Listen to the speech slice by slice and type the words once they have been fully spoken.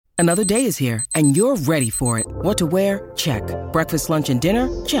Another day is here, and you're ready for it. What to wear? Check. Breakfast, lunch, and dinner?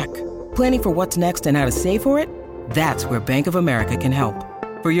 Check. Planning for what's next and how to save for it? That's where Bank of America can help.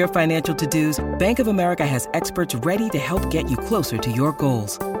 For your financial to-dos, Bank of America has experts ready to help get you closer to your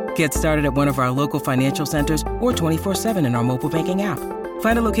goals. Get started at one of our local financial centers or 24/7 in our mobile banking app.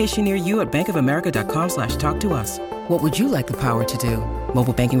 Find a location near you at bankofamerica.com/talktous. What would you like the power to do?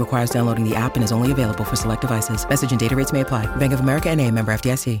 Mobile banking requires downloading the app and is only available for select devices. Message and data rates may apply. Bank of America N.A., member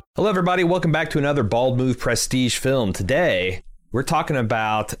FDIC. Hello, everybody. Welcome back to another Bald Move Prestige film. Today, we're talking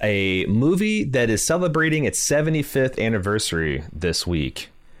about a movie that is celebrating its 75th anniversary this week.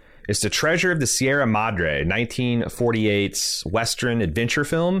 It's The Treasure of the Sierra Madre, 1948's Western adventure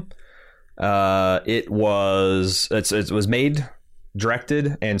film. It was made,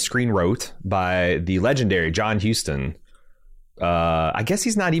 directed, and screenwrote by the legendary John Huston. I guess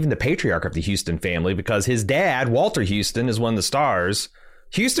he's not even the patriarch of the Huston family because his dad, Walter Huston, is one of the stars.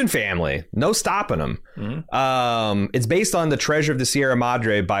 Huston family, no stopping them. Mm-hmm. It's based on The Treasure of the Sierra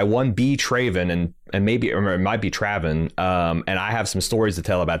Madre by one B. Traven, and maybe or it might be Traven. And I have some stories to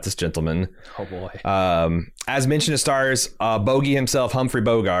tell about this gentleman. Oh boy! As mentioned, it stars Bogey himself, Humphrey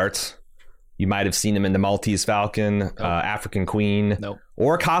Bogart. You might have seen him in The Maltese Falcon, nope. African Queen, nope.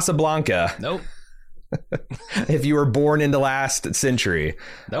 or Casablanca. Nope. If you were born in the last century.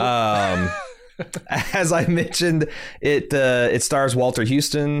 Nope. As I mentioned, it stars Walter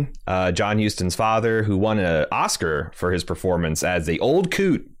Huston, John Huston's father, who won an Oscar for his performance as the old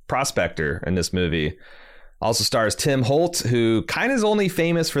coot prospector in this movie. Also stars Tim Holt, who kind of is only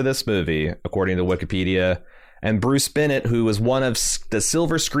famous for this movie, according to Wikipedia, and Bruce Bennett, who was one of the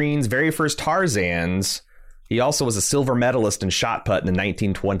silver screen's very first Tarzans. He also was a silver medalist in shot put in the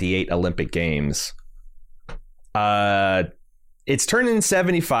 1928 Olympic Games. It's turning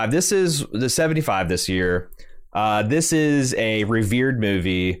 75. This is the 75 this year. This is a revered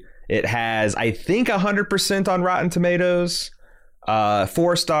movie. It has, I think, 100% on Rotten Tomatoes.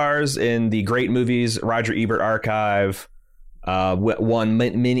 4 stars in the Great Movies Roger Ebert Archive. Won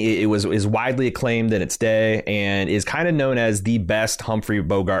many. It is widely acclaimed in its day and is kind of known as the best Humphrey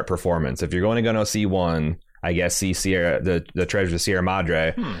Bogart performance. If you're going to go see one, I guess see the Treasure of the Sierra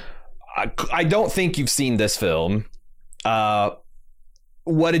Madre. I don't think you've seen this film.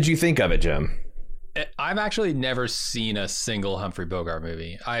 What did you think of it, Jim? I've actually never seen a single Humphrey Bogart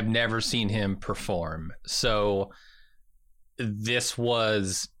movie. I've never seen him perform. So this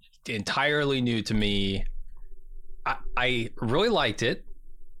was entirely new to me. I really liked it,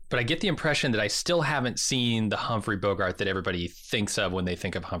 but I get the impression that I still haven't seen the Humphrey Bogart that everybody thinks of when they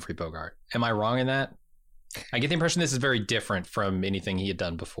think of Humphrey Bogart. Am I wrong in that? I get the impression this is very different from anything he had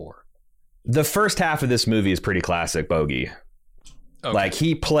done before. The first half of this movie is pretty classic Bogey. Okay. Like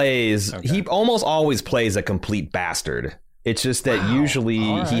he almost always plays a complete bastard. It's just that usually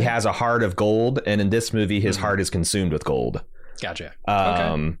he has a heart of gold, and in this movie, his heart is consumed with gold. Gotcha.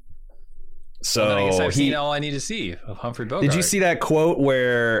 Okay. So well, I guess I've seen all I need to see of Humphrey Bogart. Did you see that quote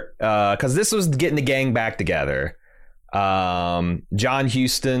where, because this was getting the gang back together. John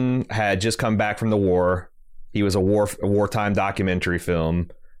Huston had just come back from the war. He was a wartime documentary film.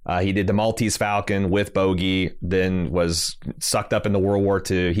 He did The Maltese Falcon with Bogey, then was sucked up into World War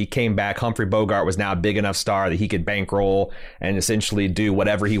II. He came back. Humphrey Bogart was now a big enough star that he could bankroll and essentially do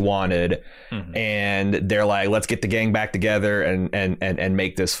whatever he wanted. Mm-hmm. And they're like, let's get the gang back together and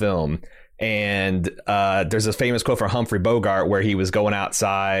make this film. And there's a famous quote from Humphrey Bogart where he was going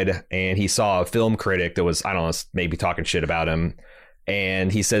outside and he saw a film critic that was, I don't know, maybe talking shit about him.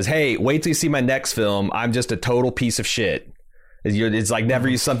 And he says, hey, wait till you see my next film. I'm just a total piece of shit. It's like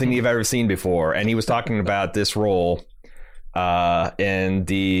never something you've ever seen before. And he was talking about this role in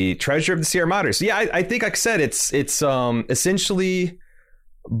The Treasure of the Sierra Madre. So yeah, I think, like I said, it's essentially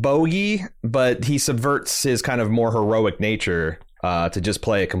Bogey, but he subverts his kind of more heroic nature to just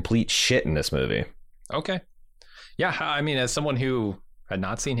play a complete shit in this movie. Okay. Yeah, I mean, as someone who had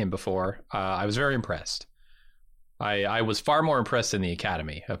not seen him before, I was very impressed. I was far more impressed than the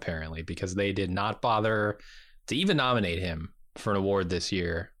Academy, apparently, because they did not bother to even nominate him for an award this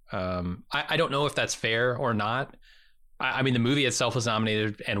year. I don't know if that's fair or not. I mean, the movie itself was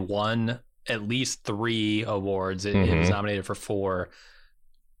nominated and won at least 3 awards. It was nominated for 4.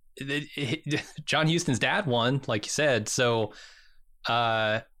 John Huston's dad won, like you said. So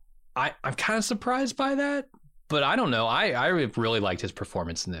I'm kind of surprised by that, but I don't know. I really liked his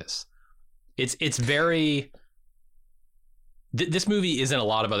performance in this. It's very... This movie isn't a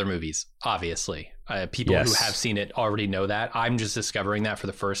lot of other movies, obviously. People who have seen it already know that. I'm just discovering that for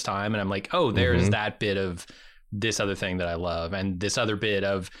the first time. And I'm like, oh, there's that bit of this other thing that I love. And this other bit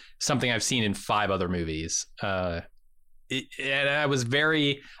of something I've seen in 5 other movies. And I was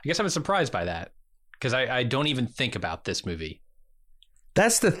I guess I was surprised by that because I don't even think about this movie.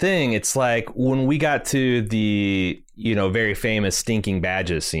 That's the thing. It's like when we got to the, very famous stinking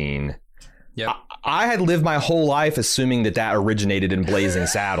badges scene. Yep. I had lived my whole life assuming that originated in Blazing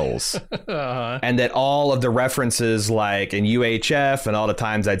Saddles. And that all of the references like in UHF and all the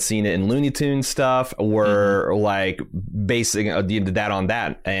times I'd seen it in Looney Tunes stuff were like basing that on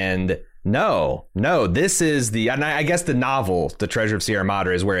that. And no, this is and I guess the novel, The Treasure of Sierra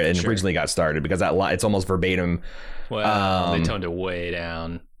Madre, is where it originally got started because it's almost verbatim. Well, they toned it way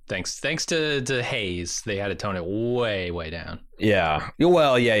down. Thanks to Hayes, they had to tone it way down. Yeah.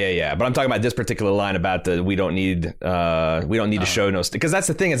 Well, yeah. But I'm talking about this particular line about we don't need to show no, because that's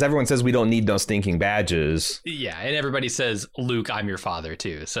the thing is everyone says we don't need no stinking badges. Yeah, and everybody says, Luke, I'm your father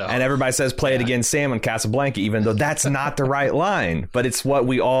too. So and everybody says play it again, Sam, in Casablanca, even though that's not the right line, but it's what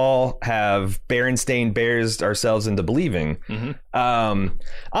we all have Berenstain Bears ourselves into believing.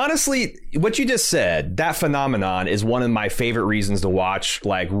 Honestly, what you just said, that phenomenon is one of my favorite reasons to watch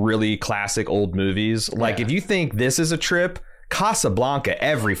like really classic old movies. Like if you think this is a trip, Casablanca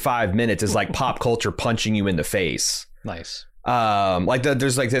every 5 minutes is like pop culture punching you in the face. Nice.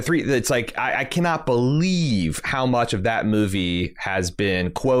 There's like the three. It's like I cannot believe how much of that movie has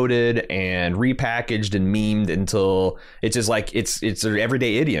been quoted and repackaged and memed until it's just like it's their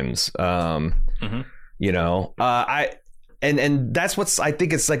everyday idioms. And that's what's I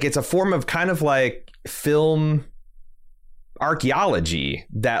think it's like it's a form of kind of like film archaeology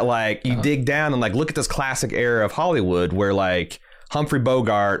that like you dig down and like look at this classic era of Hollywood where like Humphrey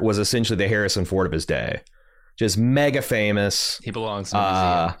Bogart was essentially the Harrison Ford of his day, just mega famous. He belongs in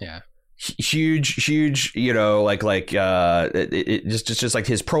the museum. Huge, just like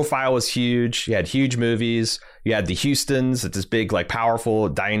his profile was huge. He had huge movies. You had the Houstons, it's this big like powerful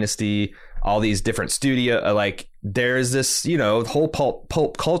dynasty, all these different studio like there's this whole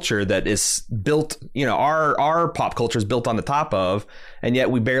pulp culture that is built, our pop culture is built on the top of, and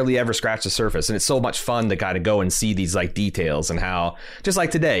yet we barely ever scratch the surface. And it's so much fun to kind of go and see these like details and how just like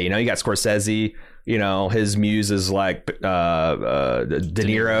today, you got Scorsese, his muse is like De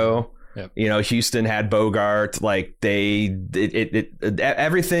Niro. Yep. Houston had Bogart. Like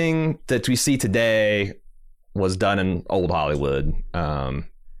everything that we see today was done in old Hollywood.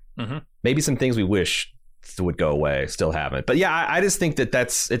 Maybe some things we wish would go away still haven't. But yeah, I just think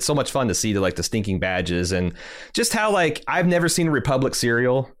it's so much fun to see the stinking badges and just how like I've never seen a Republic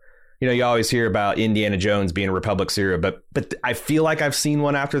cereal. You always hear about Indiana Jones being a Republic cereal, but I feel like I've seen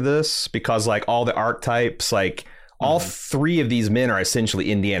one after this because like all the archetypes, like all three of these men are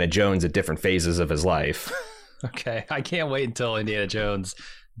essentially Indiana Jones at different phases of his life. Okay, I can't wait until Indiana Jones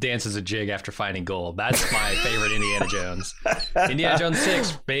dances a jig after finding gold. That's my favorite Indiana Jones. Indiana Jones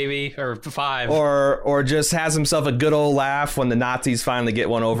 6, baby, or 5. Or just has himself a good old laugh when the Nazis finally get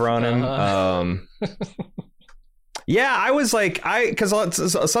one over on him. Yeah, I was like,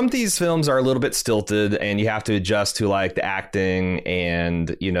 because some of these films are a little bit stilted and you have to adjust to like the acting and,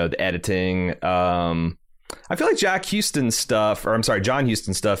 the editing. I feel like John Huston stuff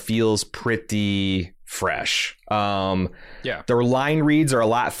feels pretty fresh. Their line reads are a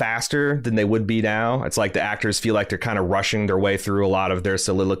lot faster than they would be now. It's like the actors feel like they're kind of rushing their way through a lot of their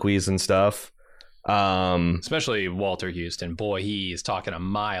soliloquies and stuff. Especially Walter Houston. Boy, he is talking a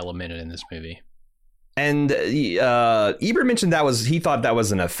mile a minute in this movie. And Ebert mentioned he thought that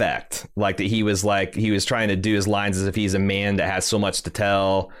was an effect, like that he was trying to do his lines as if he's a man that has so much to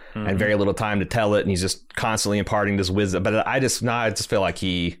tell and very little time to tell it, and he's just constantly imparting this wisdom. But I just feel like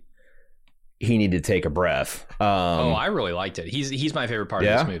he needed to take a breath. I really liked it. He's my favorite part of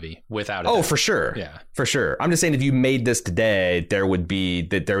this movie, without a doubt. For sure. Yeah, for sure. I'm just saying, if you made this today, there would be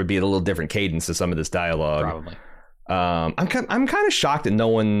a little different cadence to some of this dialogue. Probably. I'm kind of shocked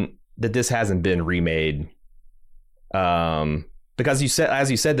that this hasn't been remade. Because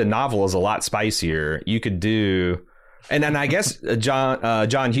as you said, the novel is a lot spicier. You could do, and I guess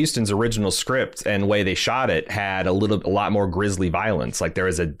John Huston's original script and way they shot it had a lot more grisly violence. Like there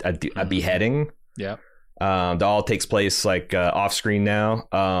was a beheading. Yeah. That all takes place like off screen now.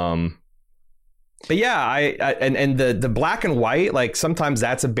 But yeah, and the black and white, like sometimes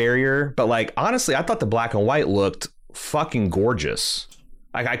that's a barrier, but like honestly, I thought the black and white looked fucking gorgeous.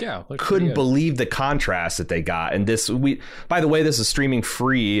 I couldn't believe the contrast that they got. And by the way, this is streaming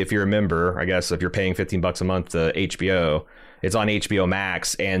free if you're a member. I guess if you're paying $15 a month to HBO, it's on HBO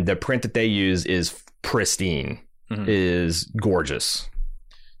Max, and the print that they use is pristine, is gorgeous.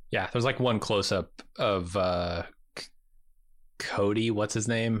 Yeah, there's like one close up of Cody, what's his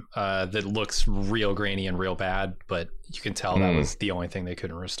name? That looks real grainy and real bad, but you can tell that was the only thing they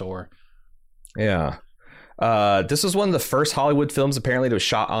couldn't restore. Yeah. This was one of the first Hollywood films apparently that was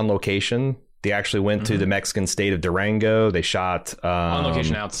shot on location. They actually went to the Mexican state of Durango. They shot on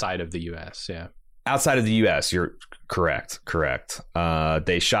location outside of the U.S. Yeah, outside of the U.S. You're correct.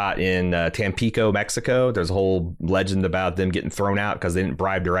 They shot in Tampico, Mexico. There's a whole legend about them getting thrown out because they didn't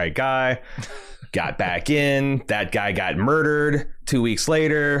bribe the right guy. Got back in. That guy got murdered 2 weeks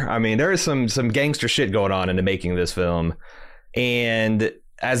later. I mean, there is some gangster shit going on in the making of this film. And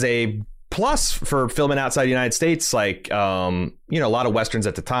as a plus for filming outside the United States, like, a lot of Westerns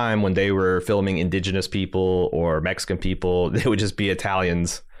at the time when they were filming indigenous people or Mexican people, they would just be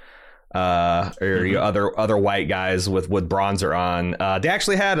Italians or other white guys with bronzer on. They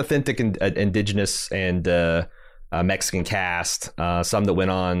actually had authentic indigenous and Mexican cast, some that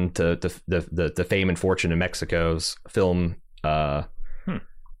went on to the fame and fortune in Mexico's film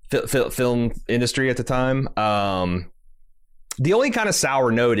film industry at the time. The only kind of sour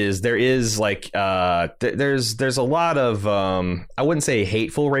note is there is like there's a lot of I wouldn't say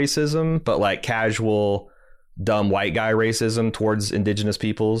hateful racism, but like casual dumb white guy racism towards indigenous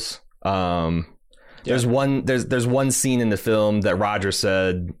peoples. There's one scene in the film that Roger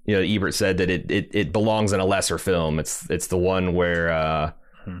said, Ebert said that it belongs in a lesser film. It's the one where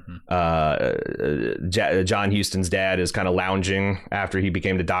John Huston's dad is kind of lounging after he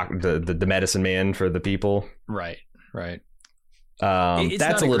became the medicine man for the people. Right. That's It's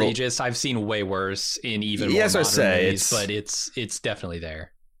not a little egregious. I've seen way worse in even more modern movies, but it's definitely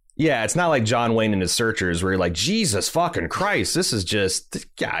there. Yeah, it's not like John Wayne and his Searchers where you're like, Jesus fucking Christ, this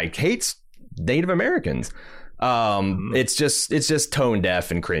guy hates Native Americans. It's just tone deaf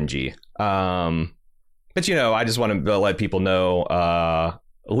and cringy. But I just want to let people know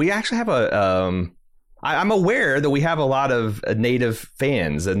we actually have I'm aware that we have a lot of Native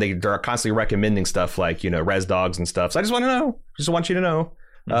fans, and they're constantly recommending stuff like, Res Dogs and stuff. So I just want you to know,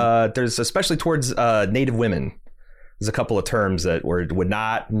 there's especially towards Native women. There's a couple of terms that would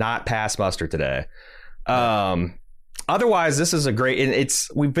not pass muster today. Otherwise, this is a great.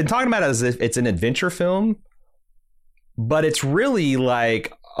 We've been talking about it as if it's an adventure film, but it's really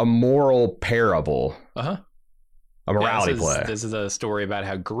like a moral parable. A morality play. This is a story about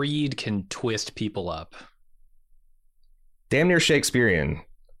how greed can twist people up. Damn near Shakespearean.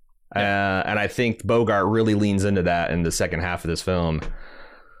 And I think Bogart really leans into that in the second half of this film.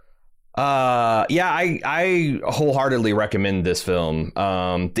 I wholeheartedly recommend this film.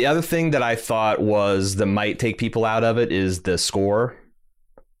 The other thing that I thought that might take people out of it is the score.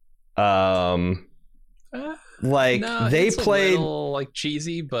 They played a little, like,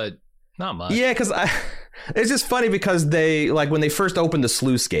 cheesy, but not much. Yeah, because it's just funny because they, like, when they first opened the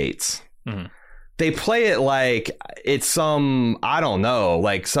sluice gates, they play it like it's some, I don't know,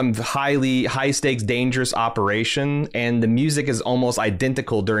 like some high stakes, dangerous operation. And the music is almost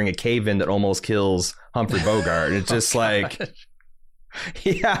identical during a cave-in that almost kills Humphrey Bogart. It's just it's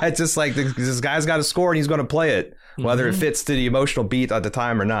just like this guy's got a score and he's going to play it, whether it fits to the emotional beat at the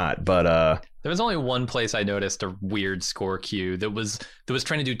time or not. But there was only one place I noticed a weird score cue that was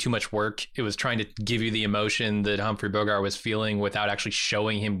trying to do too much work. It was trying to give you the emotion that Humphrey Bogart was feeling without actually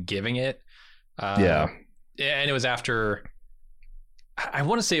showing him giving it. And it was after, I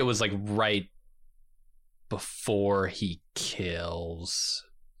want to say it was like right before he kills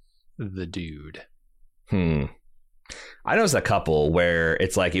the dude. I noticed a couple where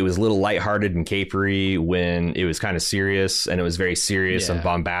it's like it was a little lighthearted and capery when it was kind of serious, and it was very serious and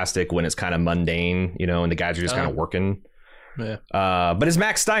bombastic when it's kind of mundane, and the guys are just kind of working. Yeah. But it's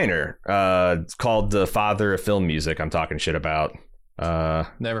Max Steiner. It's called the father of film music. I'm talking shit about.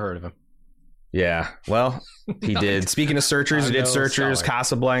 Never heard of him. Yeah, well, he did. Speaking of Searchers, he did Searchers, scholar.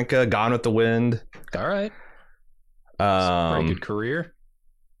 Casablanca, Gone with the Wind. All right. Pretty good career.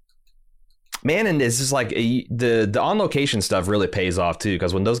 Man, and it's just like the on location stuff really pays off too,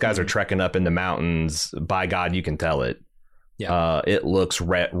 because when those guys are trekking up in the mountains, by God, you can tell it. Yeah, it looks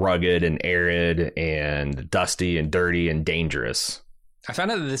rugged and arid and dusty and dirty and dangerous. I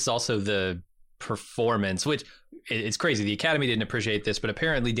found out that this is also the performance, which it's crazy. The Academy didn't appreciate this, but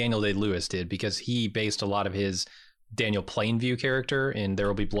apparently Daniel Day-Lewis did, because he based a lot of his Daniel Plainview character in There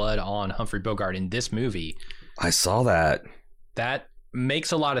Will Be Blood on Humphrey Bogart in this movie. I saw that. That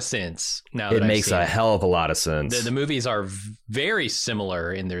makes a lot of sense now. It makes a hell of a lot of sense. The movies are very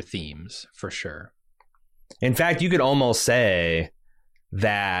similar in their themes, for sure. In fact, you could almost say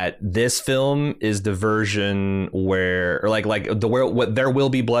that this film is the version where, or what There Will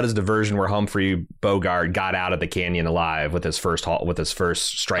Be Blood is the version where Humphrey Bogart got out of the canyon alive with his first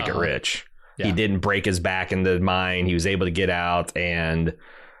strike at Rich. Yeah. He didn't break his back in the mine. He was able to get out, and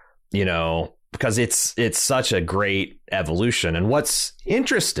because it's such a great evolution. And what's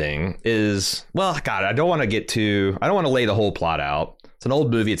interesting is, well, God, I don't want to lay the whole plot out. It's an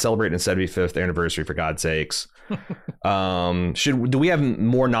old movie. It's celebrating its 75th anniversary, for God's sakes. Do we have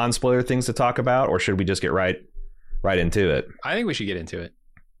more non-spoiler things to talk about, or should we just get right into it? I think we should get into it.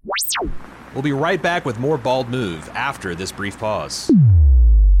 We'll be right back with more Bald Move after this brief pause.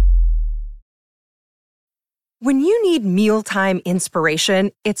 When you need mealtime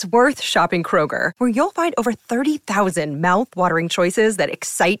inspiration, it's worth shopping Kroger, where you'll find over 30,000 mouth-watering choices that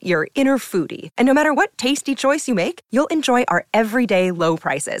excite your inner foodie. And no matter what tasty choice you make, you'll enjoy our everyday low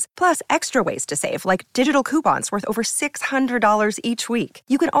prices, plus extra ways to save, like digital coupons worth over $600 each week.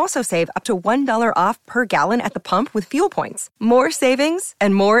 You can also save up to $1 off per gallon at the pump with fuel points. More savings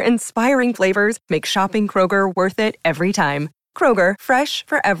and more inspiring flavors make shopping Kroger worth it every time. Kroger, fresh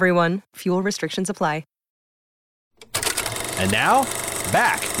for everyone. Fuel restrictions apply. And now,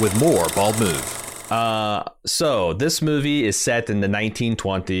 back with more Bald Move. So this movie is set in the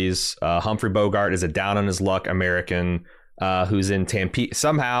 1920s. Humphrey Bogart is a down-on-his-luck American who's in Tampico.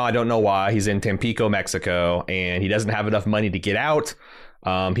 Somehow, I don't know why, he's in Tampico, Mexico, and he doesn't have enough money to get out.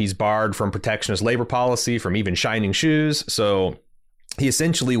 He's barred from protectionist labor policy, from even shining shoes. So he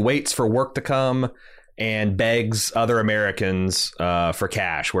essentially waits for work to come and begs other Americans for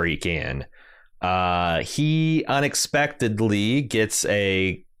cash where he can. He unexpectedly gets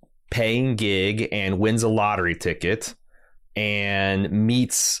a paying gig and wins a lottery ticket and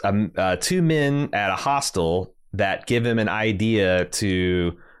meets two men at a hostel that give him an idea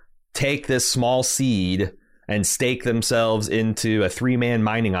to take this small seed and stake themselves into a 3-man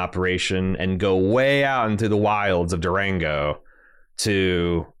mining operation and go way out into the wilds of Durango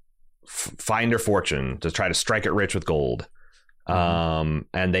to find their fortune, to try to strike it rich with gold.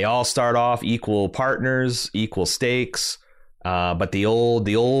 And they all start off equal partners, equal stakes. But the old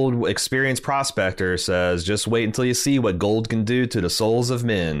experienced prospector says, just wait until you see what gold can do to the souls of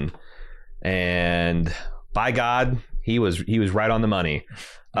men. And by God, he was right on the money.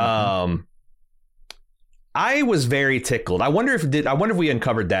 I was very tickled. I wonder if we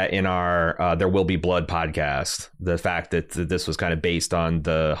uncovered that in our There Will Be Blood podcast. The fact that this was kind of based on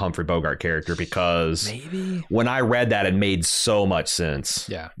the Humphrey Bogart character, because Maybe. When I read that, it made so much sense.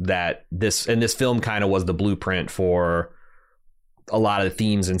 Yeah. That this film kind of was the blueprint for a lot of the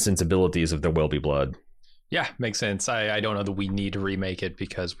themes and sensibilities of There Will Be Blood. Yeah, makes sense. I don't know that we need to remake it,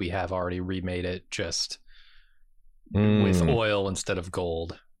 because we have already remade it just with oil instead of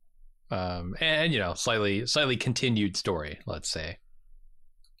gold. And slightly continued story, let's say.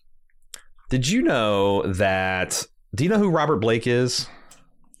 Did you know that? Do you know who Robert Blake is?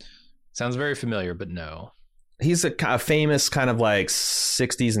 Sounds very familiar, but no. He's a famous kind of like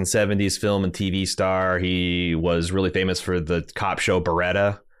 60s and 70s film and TV star. He was really famous for the cop show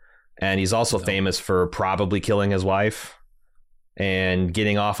Baretta, and he's also famous for probably killing his wife and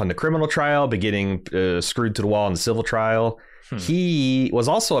getting off on the criminal trial, but getting screwed to the wall in the civil trial. He was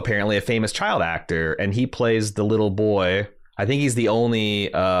also apparently a famous child actor, and he plays the little boy. I think he's the only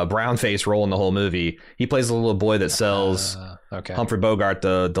brown-faced role in the whole movie. He plays the little boy that sells Humphrey Bogart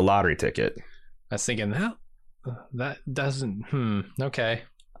the lottery ticket. I was thinking, that doesn't... Okay.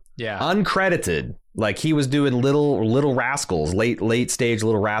 Yeah. Uncredited. Like, he was doing little Rascals, late stage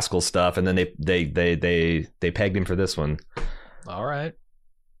Little Rascals stuff, and then they pegged him for this one. All right.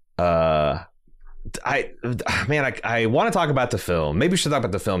 I want to talk about the film. Maybe we should talk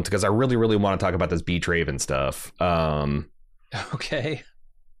about the film, because I really, really want to talk about this Beach Raven stuff. Okay.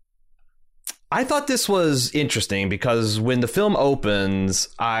 I thought this was interesting because when the film opens,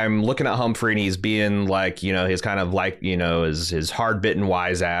 I'm looking at Humphrey and he's being like, he's kind of like, his hard bitten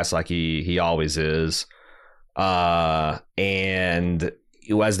wise ass, like he always is. And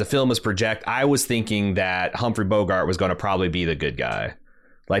as the film was project, I was thinking that Humphrey Bogart was going to probably be the good guy.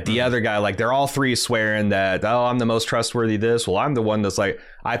 Like the other guy, like they're all three swearing that, oh, I'm the most trustworthy this. Well, I'm the one that's like,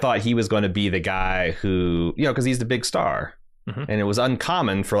 I thought he was going to be the guy who, because he's the big star. Mm-hmm. And it was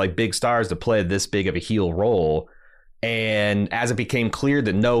uncommon for like big stars to play this big of a heel role. And as it became clear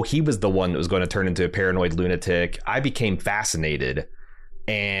that no, he was the one that was going to turn into a paranoid lunatic, I became fascinated.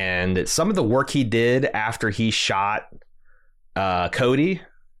 And some of the work he did after he shot Cody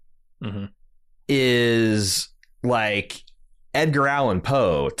is like Edgar Allan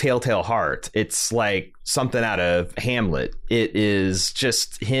Poe, Telltale Heart. It's like something out of Hamlet. It is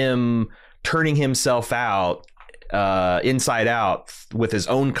just him turning himself out inside out with his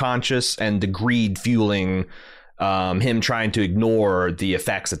own conscience, and the greed fueling him trying to ignore the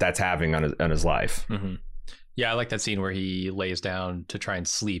effects that's having on his life. Mm-hmm. Yeah, I like that scene where he lays down to try and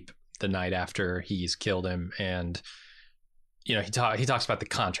sleep the night after he's killed him, and you know, he talks about the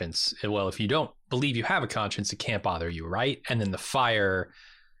conscience. Well, if you don't believe you have a conscience, it can't bother you, right? And then the fire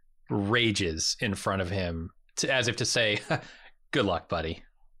rages in front of him as if to say, good luck, buddy.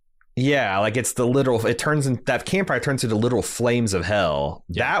 Yeah, like it's the literal. It turns in that campfire turns into literal flames of hell.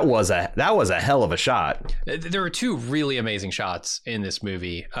 Yeah. That was a hell of a shot. There are two really amazing shots in this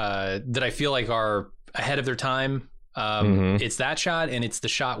movie that I feel like are ahead of their time. It's that shot, and it's the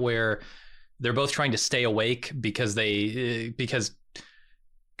shot where they're both trying to stay awake because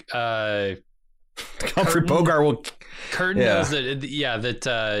Humphrey Bogart will. Curtin knows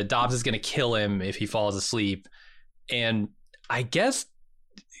that Dobbs is going to kill him if he falls asleep, and I guess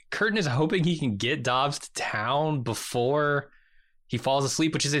Curtin is hoping he can get Dobbs to town before he falls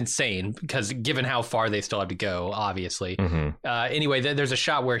asleep, which is insane because given how far they still have to go, obviously. Anyway, there's a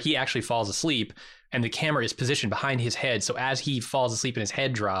shot where he actually falls asleep and the camera is positioned behind his head. So as he falls asleep and his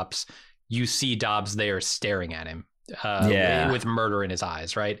head drops, you see Dobbs there staring at him with murder in his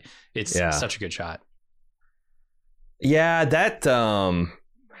eyes, right? It's such a good shot. Yeah, that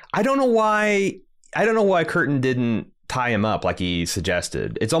I don't know why Curtin didn't tie him up like he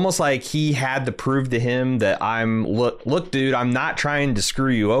suggested. It's almost like he had to prove to him that look, dude, I'm not trying to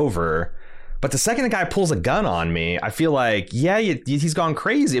screw you over. But the second the guy pulls a gun on me, I feel like, he's gone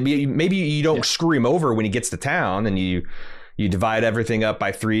crazy. I mean, maybe you don't screw him over when he gets to town and you divide everything up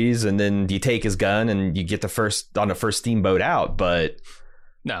by threes and then you take his gun and you get the first steamboat out. But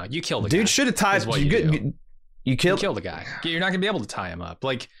no, you kill the guy. Dude should have tied. You kill the guy. You're not gonna be able to tie him up.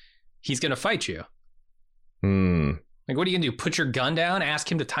 Like, he's gonna fight you. Like, what are you gonna do? Put your gun down?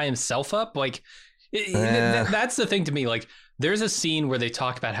 Ask him to tie himself up? Like, that's the thing to me. Like, there's a scene where they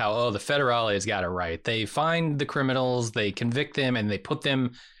talk about how, the Federale's got it right. They find the criminals, they convict them, and they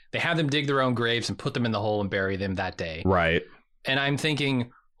have them dig their own graves and put them in the hole and bury them that day. Right. And I'm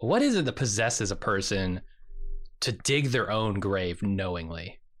thinking, what is it that possesses a person to dig their own grave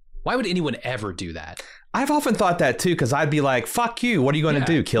knowingly? Why would anyone ever do that? I've often thought that too, because I'd be like, fuck you. What are you going to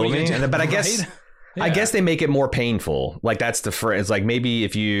do? Kill me? But I guess... Right? Yeah. I guess they make it more painful. Like, that's the phrase. Like, maybe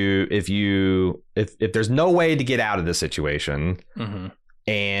if there's no way to get out of this situation,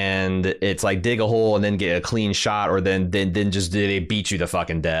 and it's like dig a hole and then get a clean shot, or then just they beat you to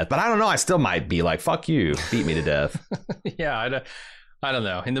fucking death. But I don't know. I still might be like, fuck you, beat me to death. Yeah, I don't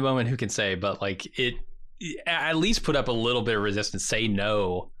know. In the moment, who can say? But like, it at least put up a little bit of resistance. Say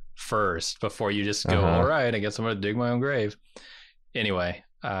no first before you just go. All right, I guess I'm gonna dig my own grave. Anyway.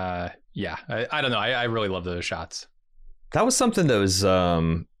 I don't know. I really love those shots. That was something that was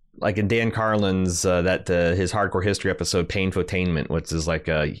like in Dan Carlin's his Hardcore History episode, Painfotainment, which is like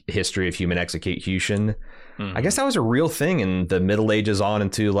a history of human execution. I guess that was a real thing in the Middle Ages on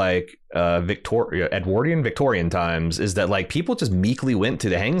into like Victorian times, is that like people just meekly went to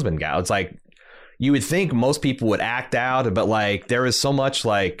the hangsman gallows. It's like, you would think most people would act out, but like there is so much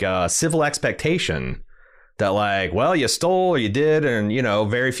like civil expectation that like, well, you stole or you did, and you know,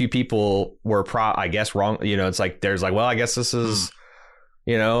 very few people were wrong. You know, it's like there's like, well, I guess this is,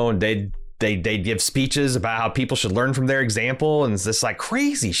 you know, and they give speeches about how people should learn from their example, and it's this like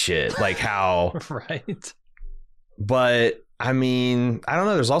crazy shit, like how right. But I mean, I don't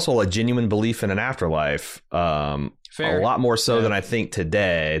know. There's also a genuine belief in an afterlife. Fair. A lot more so than I think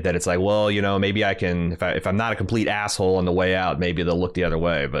today. That it's like, well, you know, maybe I can, if I'm not a complete asshole on the way out, maybe they'll look the other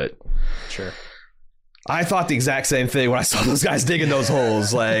way. But sure. I thought the exact same thing when I saw those guys digging those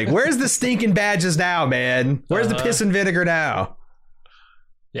holes. Like, where's the stinking badges now, man? Where's the piss and vinegar now?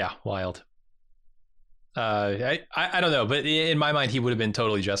 Yeah, wild. I don't know, but in my mind, he would have been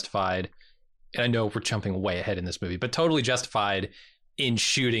totally justified. And I know we're jumping way ahead in this movie, but totally justified in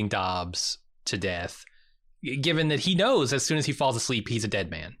shooting Dobbs to death, given that he knows as soon as he falls asleep, he's a dead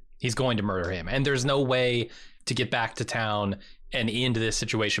man. He's going to murder him. And there's no way to get back to town and into this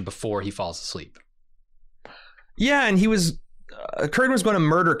situation before he falls asleep. Yeah, and Curtin was going to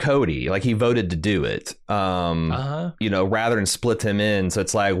murder Cody. Like, he voted to do it, you know, rather than split him in. So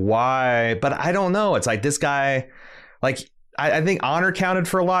it's like, why? But I don't know. It's like this guy, like, I think honor counted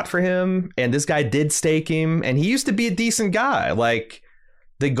for a lot for him. And this guy did stake him. And he used to be a decent guy. Like,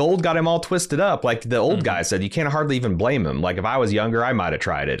 the gold got him all twisted up. Like the old guy said, you can't hardly even blame him. Like, if I was younger, I might have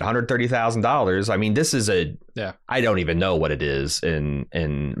tried it. $130,000. I mean, this is I don't even know what it is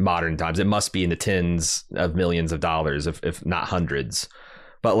in modern times. It must be in the tens of millions of dollars, if not hundreds.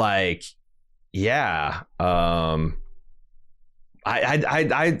 But like, yeah. I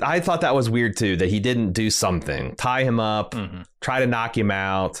thought that was weird too, that he didn't do something, tie him up, try to knock him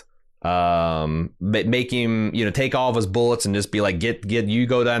out. Make him, you know, take all of his bullets and just be like, get you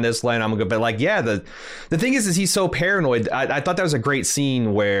go down this lane, I'm gonna go. But like, yeah, the thing is he's so paranoid. I thought that was a great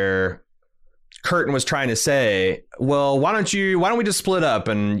scene where Curtin was trying to say, well, why don't we just split up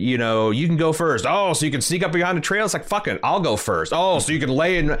and, you know, you can go first. Oh, so you can sneak up behind the trail. It's like, fuck it, I'll go first. Oh, so you can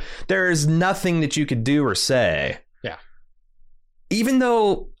lay in. There's nothing that you could do or say. Yeah. Even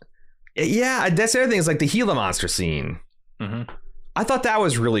though, yeah, that's the other thing is like the Gila monster scene. Mm-hmm. I thought that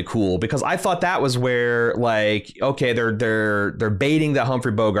was really cool because I thought that was where, like, okay, they're baiting that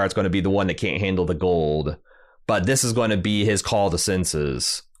Humphrey Bogart's going to be the one that can't handle the gold, but this is going to be his call to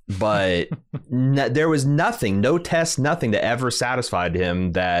senses. But there was nothing, no test, nothing that ever satisfied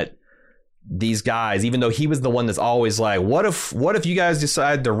him that these guys, even though he was the one that's always like, what if you guys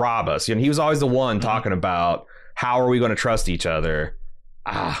decide to rob us? You know, he was always the one talking about how are we going to trust each other?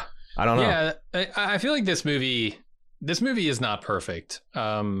 I don't know. Yeah, I feel like this movie is not perfect.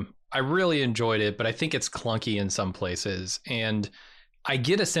 I really enjoyed it, but I think it's clunky in some places. And I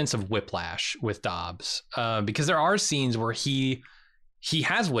get a sense of whiplash with Dobbs because there are scenes where he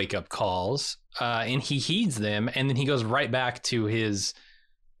has wake up calls and he heeds them. And then he goes right back to his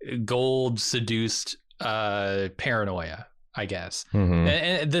gold seduced paranoia, I guess. Mm-hmm.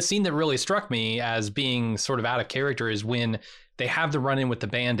 And the scene that really struck me as being sort of out of character is when they have the run in with the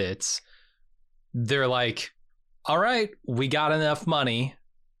bandits. They're like, all right, we got enough money.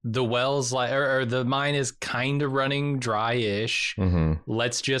 The well's like, or the mine is kind of running dry-ish. Mm-hmm.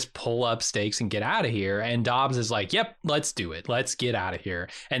 Let's just pull up stakes and get out of here. And Dobbs is like, yep, let's do it. Let's get out of here.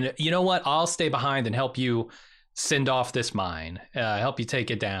 And you know what? I'll stay behind and help you send off this mine, help you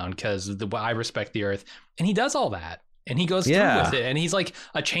take it down because I respect the earth. And he does all that. And he goes through with it. And he's like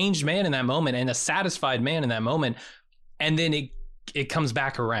a changed man in that moment and a satisfied man in that moment. And then it comes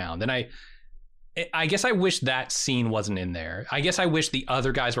back around. And I guess I wish that scene wasn't in there. I guess I wish the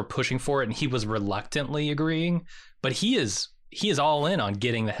other guys were pushing for it and he was reluctantly agreeing, but he is all in on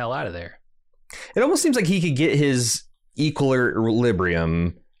getting the hell out of there. It almost seems like he could get his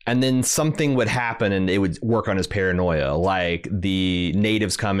equilibrium and then something would happen and it would work on his paranoia, like the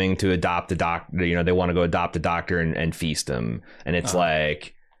natives coming to adopt a doctor. You know, they want to go adopt a doctor and feast him. And it's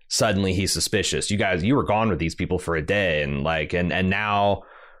like suddenly he's suspicious. You were gone with these people for a day and like and now,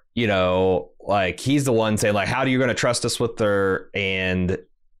 you know, like he's the one saying like, how are you going to trust us with her? And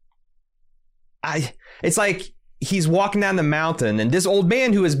it's like he's walking down the mountain and this old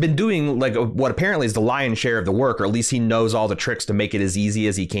man who has been doing like what apparently is the lion's share of the work, or at least he knows all the tricks to make it as easy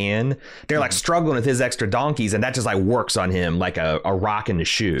as he can. They're like struggling with his extra donkeys and that just like works on him like a rock in the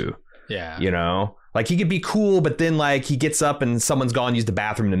shoe. Yeah. You know, like he could be cool, but then like he gets up and someone's gone use the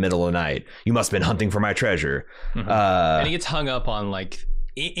bathroom in the middle of the night. You must have been hunting for my treasure. Mm-hmm. And he gets hung up on like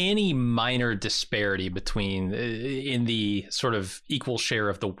any minor disparity between in the sort of equal share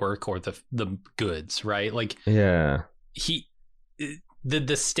of the work or the goods, right? Like, yeah,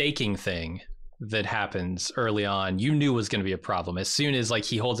 the staking thing that happens early on, you knew was going to be a problem. As soon as like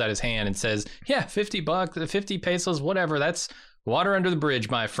he holds out his hand and says, yeah, $50, 50 pesos, whatever. That's water under the bridge,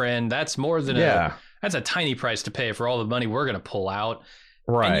 my friend. That's more than that's a tiny price to pay for all the money we're going to pull out.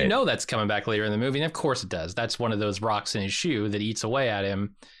 Right. And you know that's coming back later in the movie, and of course it does. That's one of those rocks in his shoe that eats away at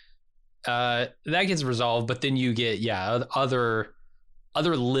him. That gets resolved, but then you get other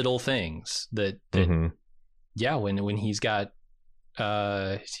little things that when he's got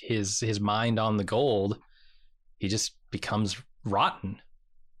his mind on the gold, he just becomes rotten.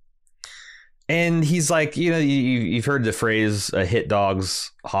 And he's like, you know, you've heard the phrase "hit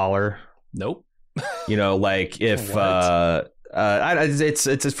dogs holler." Nope. You know, like if. It's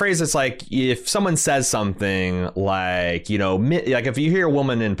a phrase that's like if someone says something like, you know, like if you hear a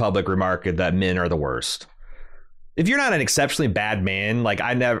woman in public remark that men are the worst. If you're not an exceptionally bad man, like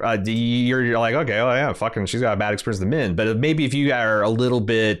I never, you're like, okay, oh yeah, fucking, she's got a bad experience with men. But maybe if you are a little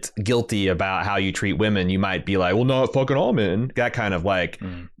bit guilty about how you treat women, you might be like, well, not fucking all men. That kind of like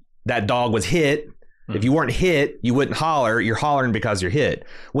that dog was hit. If you weren't hit, you wouldn't holler. You're hollering because you're hit.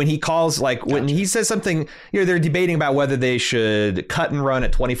 When he calls, like when he says something, you know, they're debating about whether they should cut and run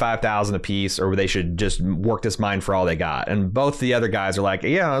at 25,000 a piece or they should just work this mine for all they got. And both the other guys are like,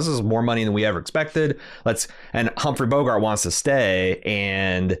 yeah, this is more money than we ever expected. And Humphrey Bogart wants to stay.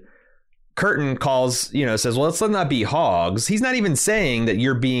 And Curtin calls, you know, says, well, let's not be hogs. He's not even saying that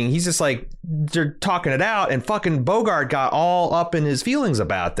he's just like, they're talking it out. And fucking Bogart got all up in his feelings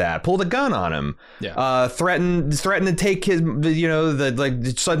about that, pulled a gun on him, threatened to take his, you know,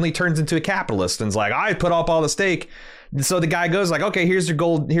 suddenly turns into a capitalist and's like, I put up all the stake. So the guy goes like, okay, here's your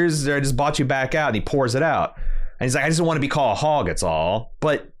gold. I just bought you back out. And he pours it out. And he's like, I just don't want to be called a hog. It's all.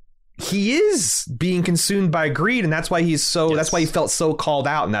 But he is being consumed by greed, and that's why that's why he felt so called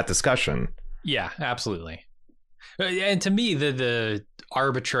out in that discussion. Yeah, absolutely. And to me, the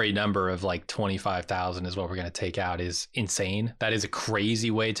arbitrary number of like 25,000 is what we're going to take out is insane. That is a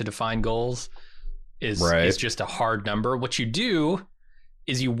crazy way to define goals. is just a hard number. What you do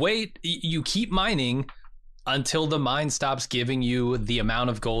is you keep mining until the mine stops giving you the amount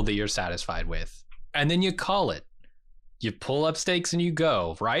of gold that you're satisfied with. And then you call it. You pull up stakes and you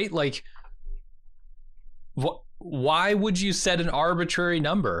go, right? Like, why would you set an arbitrary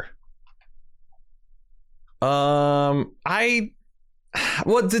number? The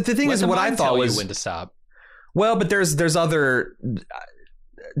thing is, what I thought was when to stop. Well, but there's other.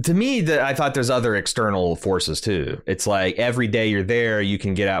 To me, I thought there's other external forces too. It's like every day you're there, you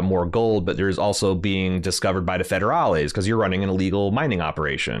can get out more gold, but there's also being discovered by the federales because you're running an illegal mining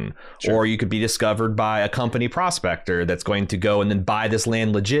operation. Sure. Or you could be discovered by a company prospector that's going to go and then buy this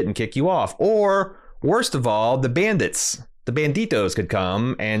land legit and kick you off. Or worst of all, the banditos could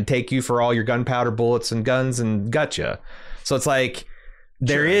come and take you for all your gunpowder bullets and guns and gut you. So it's like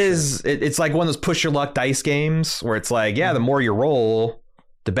it's like one of those push your luck dice games where it's like, the more you roll,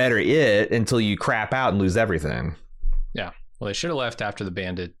 the better it, until you crap out and lose everything. Yeah. Well, they should have left after the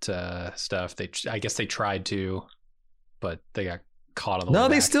bandit stuff. I guess they tried to, but they got caught on the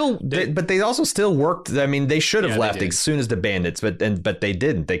way back. But they also still worked. I mean, they should have left as soon as the bandits, but they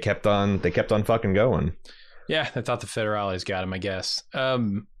didn't. They kept on fucking going. Yeah, they thought the federales got him, I guess. I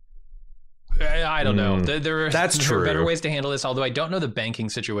don't know. There are better ways to handle this, although I don't know the banking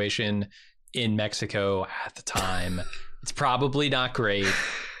situation in Mexico at the time. It's probably not great.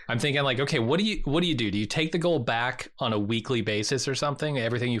 I'm thinking like, okay, what do you do? Do you take the gold back on a weekly basis or something?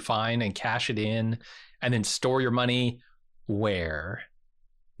 Everything you find and cash it in and then store your money where?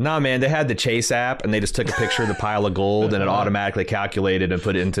 Nah, man, they had the Chase app and they just took a picture of the pile of gold and it automatically calculated and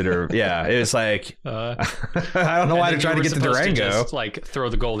put it into their, it was like, I don't know why they're trying to get to Durango. To just like throw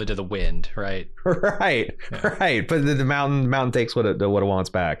the gold into the wind, right? Right. But the mountain takes what it wants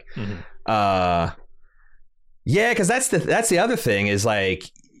back. Mm-hmm. Because that's the other thing is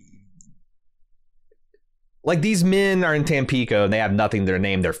like these men are in Tampico and they have nothing to their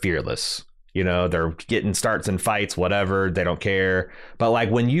name. They're fearless. You know, they're getting starts in fights, whatever. They don't care. But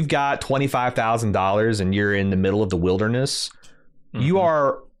like when you've got $25,000 and you're in the middle of the wilderness, you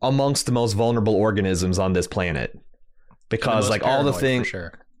are amongst the most vulnerable organisms on this planet because like all the things.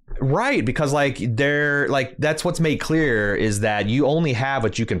 Sure. Right, because like they're like that's what's made clear is that you only have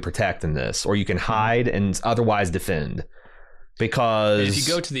what you can protect in this, or you can hide and otherwise defend. Because if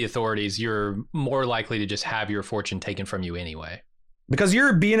you go to the authorities, you're more likely to just have your fortune taken from you anyway. Because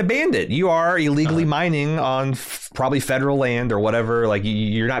you're being a bandit, you are illegally mining on probably federal land or whatever. Like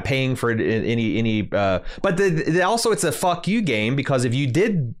you're not paying for any. But also it's a fuck you game because if you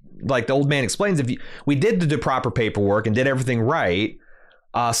did, like the old man explains, if we did the proper paperwork and did everything right.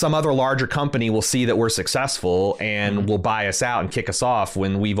 Some other larger company will see that we're successful and will buy us out and kick us off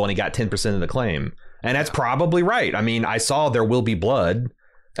when we've only got 10% of the claim. And that's probably right. I mean, I saw There Will Be Blood.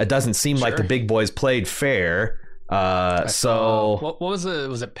 It doesn't seem like the big boys played fair. What was it?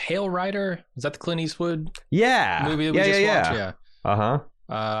 Was it Pale Rider? Was that the Clint Eastwood movie that we just watched? Yeah. Uh-huh.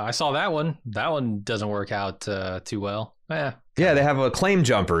 I saw that one. That one doesn't work out too well. Yeah, they have a claim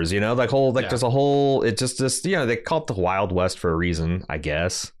jumpers, there's a whole, it's just they call it the Wild West for a reason, I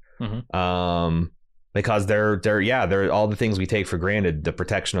guess. Mm-hmm. Because they're all the things we take for granted, the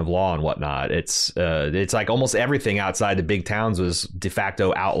protection of law and whatnot. It's like almost everything outside the big towns was de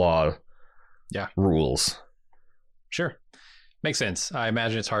facto outlaw rules. Sure. Makes sense. I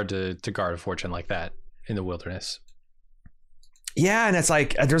imagine it's hard to guard a fortune like that in the wilderness. Yeah, and it's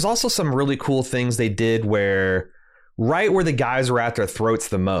like there's also some really cool things they did where right where the guys were at their throats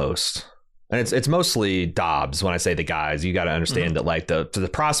the most, and it's mostly Dobbs. When I say the guys, you got to understand that like the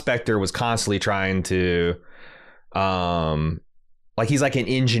prospector was constantly trying to, like he's like an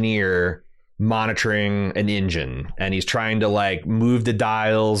engineer monitoring an engine, and he's trying to like move the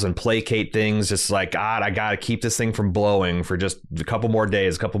dials and placate things. Just like God, I got to keep this thing from blowing for just a couple more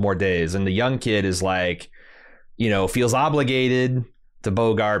days. And the young kid is like, feels obligated to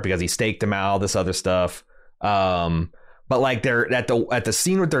Bogart because he staked him out, all this other stuff. But like they're at the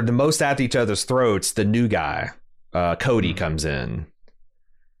scene where they're the most at each other's throats, the new guy, Cody comes in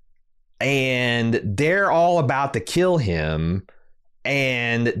and they're all about to kill him.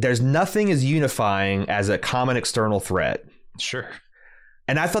 And there's nothing as unifying as a common external threat. Sure.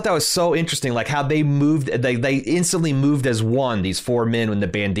 And I thought that was so interesting, like how they moved, they instantly moved as one, these four men when the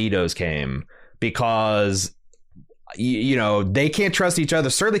Banditos came, because they can't trust each other.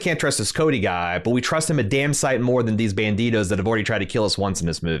 Certainly can't trust this Cody guy, but we trust him a damn sight more than these banditos that have already tried to kill us once in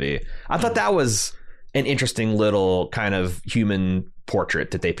this movie. I thought that was an interesting little kind of human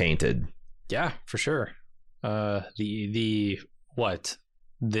portrait that they painted. Yeah, for sure. The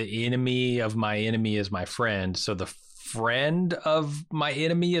enemy of my enemy is my friend. So the friend of my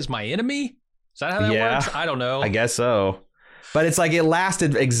enemy is my enemy. Is that how that works? I don't know. I guess so. But it's like it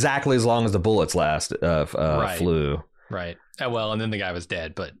lasted exactly as long as the bullets flew. Right. Well, and then the guy was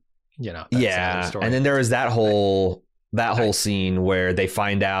dead, but that's yeah. story. And then there was that whole scene where they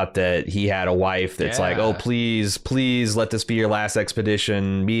find out that he had a wife that's like, oh, please let this be your last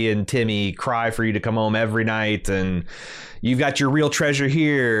expedition. Me and Timmy cry for you to come home every night, and you've got your real treasure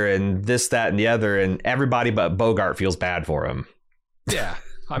here, and this, that, and the other, and everybody but Bogart feels bad for him. Yeah.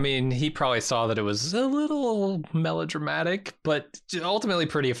 I mean, he probably saw that it was a little melodramatic, but ultimately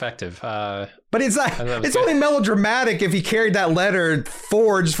pretty effective. But it's like, it's only melodramatic if he carried that letter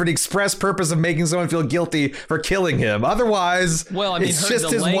forged for the express purpose of making someone feel guilty for killing him. Otherwise, well, I mean, it's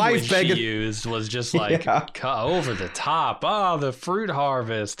just his wife begging. She used was just like over the top. Oh, the fruit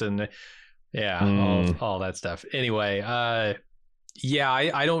harvest and all that stuff. Anyway, I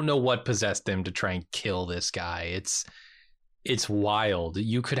don't know what possessed them to try and kill this guy. It's wild.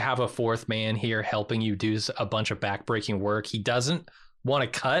 You could have a fourth man here helping you do a bunch of backbreaking work. He doesn't want a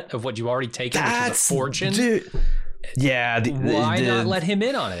cut of what you've already taken, which is a fortune. Dude. Yeah. Why not let him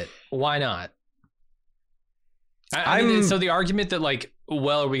in on it? Why not? I mean, so the argument that like,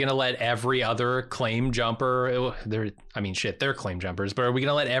 well, are we going to let every other claim jumper? They're claim jumpers, but are we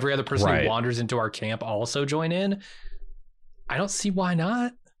going to let every other person who wanders into our camp also join in? I don't see why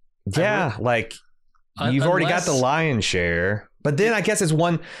not. Yeah, you've already got the lion's share, but then I guess it's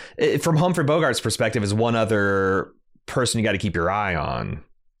one from Humphrey Bogart's perspective is one other person you got to keep your eye on,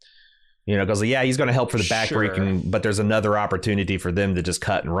 because he's going to help for the backbreaking, but there's another opportunity for them to just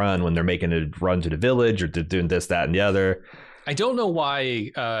cut and run when they're making a run to the village or to doing this, that, and the other. I don't know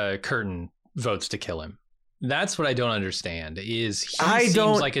why Curtin votes to kill him. That's what I don't understand. Is he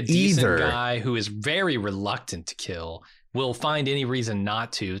seems like a decent guy who is very reluctant to kill, will find any reason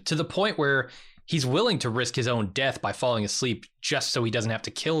not to the point where he's willing to risk his own death by falling asleep just so he doesn't have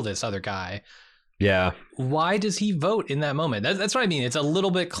to kill this other guy. Yeah. Why does he vote in that moment? That's what I mean. It's a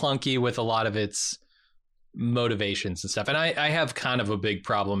little bit clunky with a lot of its motivations and stuff. And I have kind of a big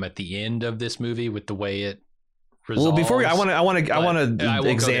problem at the end of this movie with the way it resolves. Well, before I want to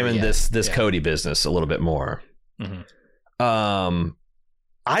examine this Cody business a little bit more. Mm-hmm.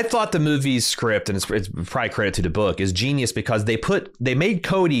 I thought the movie's script, and it's probably credit to the book, is genius because they made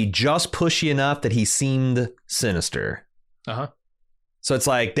Cody just pushy enough that he seemed sinister. Uh-huh. So it's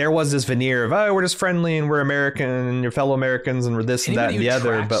like there was this veneer of, oh, we're just friendly and we're American and you're fellow Americans and we're this and that and the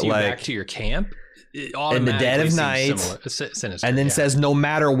other, but back to your camp in the dead of night, sinister, and then says, no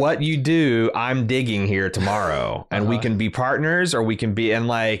matter what you do, I'm digging here tomorrow, and we can be partners or we can be, and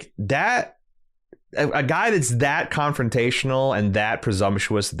like that. A guy that's that confrontational and that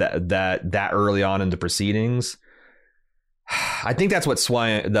presumptuous that early on in the proceedings, I think that's what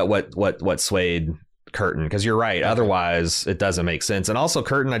swayed Curtin, because you're right. Otherwise, it doesn't make sense. And also,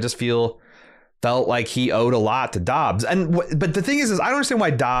 Curtin, I just felt like he owed a lot to Dobbs. But the thing is I don't understand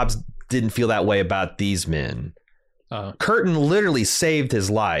why Dobbs didn't feel that way about these men. Curtin literally saved his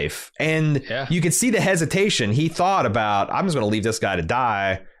life, and you could see the hesitation. He thought about, I'm just going to leave this guy to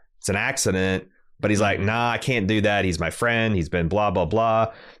die. It's an accident. But he's like, nah, I can't do that. He's my friend. He's been blah, blah,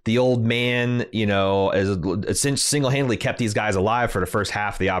 blah. The old man, is single-handedly kept these guys alive for the first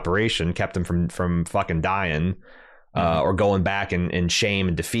half of the operation, kept them from fucking dying or going back in shame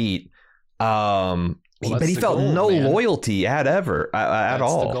and defeat. But he felt no loyalty at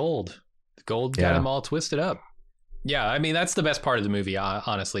all. The gold. The gold got him all twisted up. Yeah, I mean, that's the best part of the movie,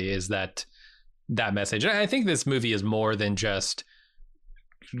 honestly, is that message. I think this movie is more than just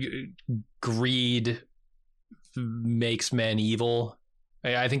greed makes men evil.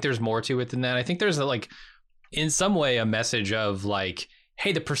 I think there's more to it than that. I think there's in some way a message of like,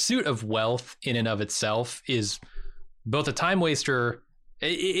 hey, the pursuit of wealth in and of itself is both a time waster,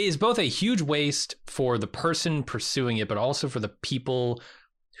 is both a huge waste for the person pursuing it, but also for the people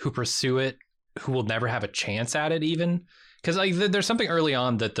who pursue it, who will never have a chance at it even. Because there's something early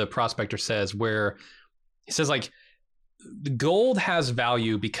on that the prospector says where he says the gold has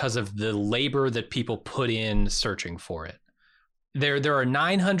value because of the labor that people put in searching for it. There are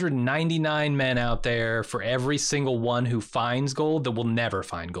 999 men out there for every single one who finds gold that will never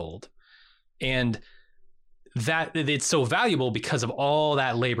find gold. And that it's so valuable because of all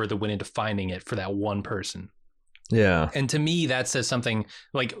that labor that went into finding it for that one person. Yeah. And to me, that says something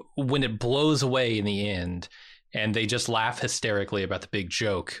like when it blows away in the end and they just laugh hysterically about the big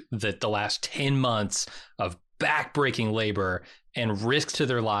joke that the last 10 months of backbreaking labor and risk to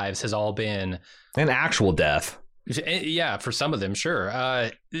their lives has all been an actual death. Yeah, for some of them, sure.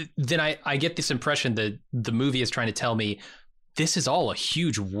 Then I get this impression that the movie is trying to tell me this is all a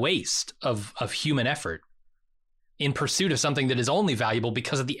huge waste of human effort. in pursuit of something that is only valuable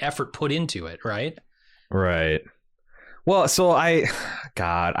because of the effort put into it, right? Right. Well, so I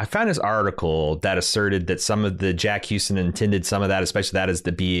found this article that asserted that some of the Jack Houston intended some of that, especially that, is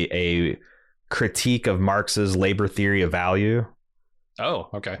to be a critique of Marx's labor theory of value. Oh,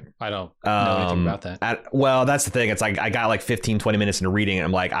 okay. I don't know anything about that. Well, that's the thing. It's like I got like 15, 20 minutes into reading it.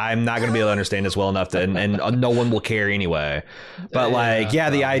 I'm like, I'm not going to be able to understand this well enough to, and no one will care anyway. But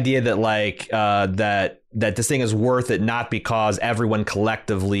the idea that like that this thing is worth it not because everyone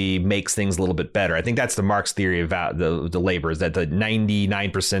collectively makes things a little bit better. I think that's the Marx theory of the labor, is that the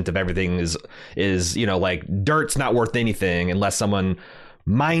 99% of everything is, you know, like dirt's not worth anything unless someone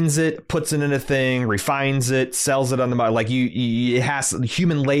mines it, puts it in a thing, refines it, sells it on the market. Like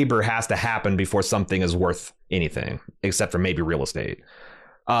human labor has to happen before something is worth anything, except for maybe real estate.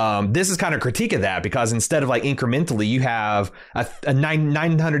 This is kind of a critique of that, because instead of like incrementally, you have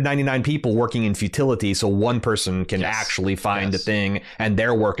 999 people working in futility, so one person can actually find a thing and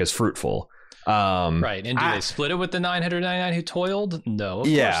their work is fruitful. Right. And do they split it with the 999 who toiled? No, of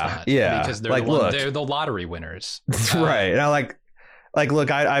course not. Yeah. Because they're, like, they're the lottery winners. Right. And I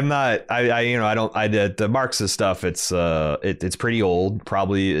look, I'm not, the Marxist stuff, it's pretty old,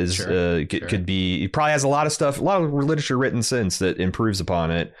 probably is, could be, it probably has a lot of stuff, a lot of literature written since that improves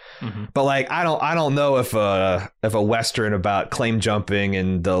upon it. Mm-hmm. But like, I don't know if a Western about claim jumping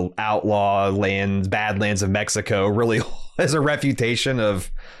and the outlaw lands, badlands of Mexico really has a refutation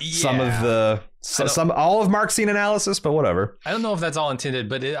of some all of Marxian analysis, but whatever. I don't know if that's all intended,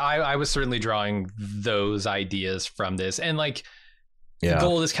 but I was certainly drawing those ideas from this. And like,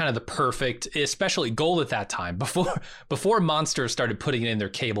 gold is kind of the perfect, especially gold at that time, before Monster started putting it in their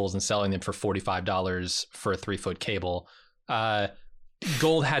cables and selling them for $45 for a 3-foot cable.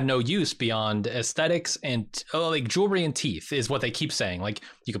 Gold had no use beyond aesthetics and like jewelry and teeth is what they keep saying. Like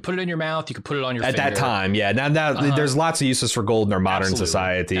you could put it in your mouth, you could put it on your finger. At that time, yeah. Now there's lots of uses for gold in our modern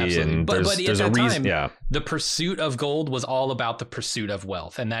society, and there's a reason. The pursuit of gold was all about the pursuit of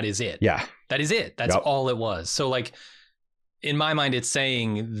wealth, and that is it. Yeah, that is it. That's all it was. So like, in my mind, it's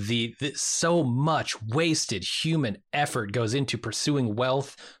saying the so much wasted human effort goes into pursuing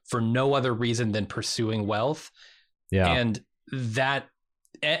wealth for no other reason than pursuing wealth. Yeah. And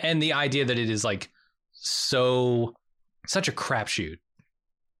the idea that it is like such a crapshoot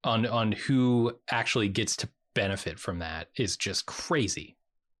on who actually gets to benefit from that is just crazy.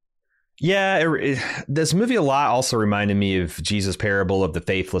 Yeah, this movie a lot also reminded me of Jesus' parable of the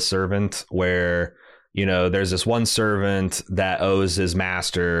faithless servant, where, you know, there's this one servant that owes his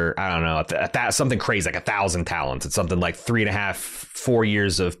master, I don't know, something crazy, like 1,000 talents. It's something like 3.5, 4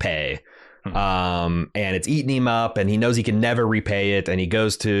 years of pay. And it's eating him up, and he knows he can never repay it. And he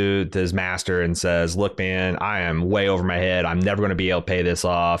goes to his master and says, look, man, I am way over my head. I'm never going to be able to pay this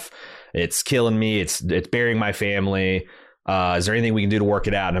off. It's killing me. It's burying my family. Is there anything we can do to work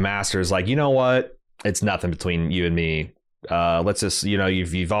it out? And the master is like, you know what? It's nothing between you and me. Let's just, you know,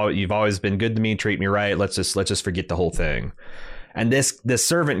 you've always been good to me, treat me right. Let's just forget the whole thing. And this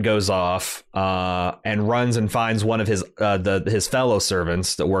servant goes off and runs and finds one of his fellow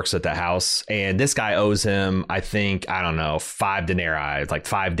servants that works at the house, and this guy owes him, I think, I don't know, 5 denarii, like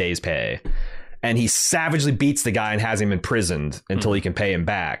 5 days' pay. And he savagely beats the guy and has him imprisoned until he can pay him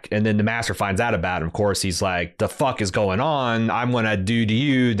back. And then the master finds out about it. Of course, he's like, the fuck is going on? I'm gonna do to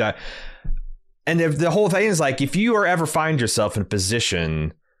you that. And if the whole thing is like, if you ever find yourself in a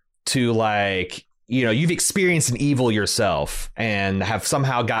position to, like, you know, you've experienced an evil yourself and have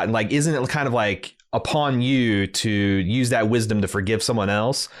somehow gotten, like, isn't it kind of like upon you to use that wisdom to forgive someone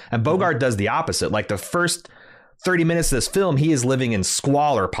else? And Bogart does the opposite. Like, the first 30 minutes of this film, he is living in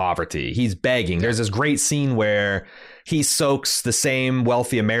squalor poverty. He's begging. There's this great scene where he soaks the same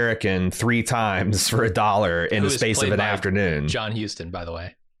wealthy American 3 times for $1 in the space of an afternoon. John Huston, by the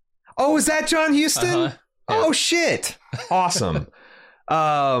way. Oh, is that John Huston? Yeah. Oh, shit. Awesome.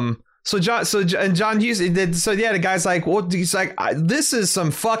 So John Huston, so yeah, the guy's like, well, he's like, this is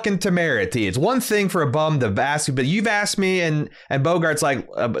some fucking temerity. It's one thing for a bum to ask you, but you've asked me, and Bogart's like,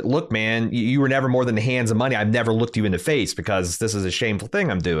 look, man, you were never more than the hands of money. I've never looked you in the face because this is a shameful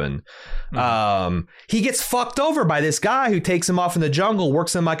thing I'm doing. Mm-hmm. He gets fucked over by this guy who takes him off in the jungle,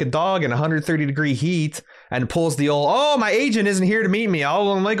 works him like a dog in 130-degree heat, and pulls the old, oh, my agent isn't here to meet me.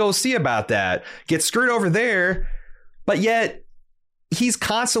 Let me go see about that. Gets screwed over there, but yet he's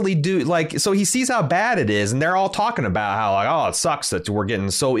constantly so he sees how bad it is, and they're all talking about how, like, oh, it sucks that we're getting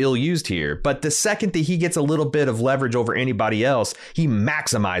so ill used here. But the second that he gets a little bit of leverage over anybody else, he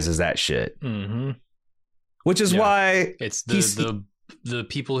maximizes that shit. Mm-hmm. Which is why it's the the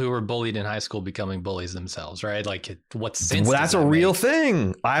people who were bullied in high school becoming bullies themselves, right? Like, what sense? Well, does that's a that real make?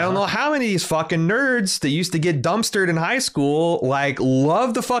 thing. I don't know how many of these fucking nerds that used to get dumpstered in high school, like,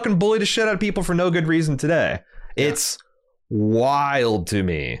 love to fucking bully the shit out of people for no good reason today. Yeah. It's wild to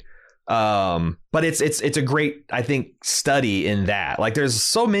me. But it's a great, I think, study in that. Like, there's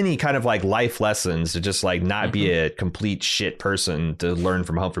so many kind of like life lessons to just like not be a complete shit person to learn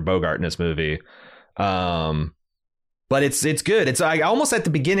from Humphrey Bogart in this movie. But it's good. It's like almost at the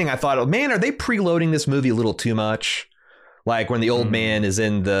beginning I thought, oh, man, are they preloading this movie a little too much? Like when the old man is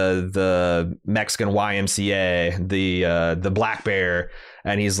in the Mexican YMCA, the Black Bear,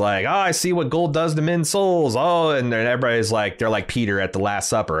 and he's like, oh, I see what gold does to men's souls. Oh, and then everybody's like, they're like Peter at the Last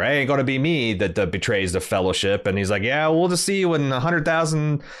Supper. It ain't gonna be me that betrays the fellowship. And he's like, yeah, we'll just see when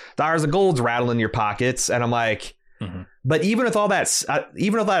 $100,000 of gold's rattling in your pockets. And I'm like, but even with all that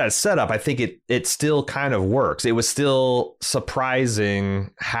set up, I think it still kind of works. It was still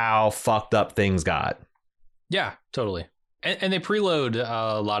surprising how fucked up things got. Yeah, totally. And they preload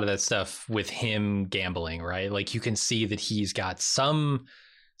a lot of that stuff with him gambling, right? Like you can see that he's got some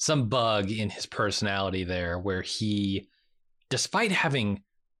bug in his personality there where he, despite having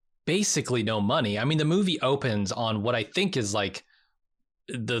basically no money, I mean, the movie opens on what I think is like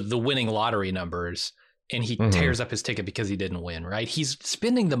the winning lottery numbers, and he tears up his ticket because he didn't win, right? He's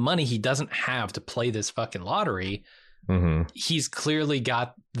spending the money he doesn't have to play this fucking lottery. He's clearly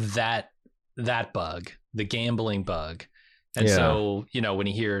got that bug, the gambling bug. And so, you know, when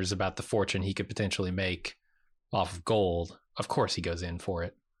he hears about the fortune he could potentially make off of gold, of course he goes in for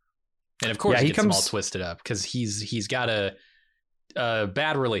it. And of course he gets them all twisted up because he's got a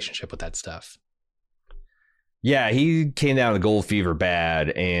bad relationship with that stuff. Yeah, he came down with gold fever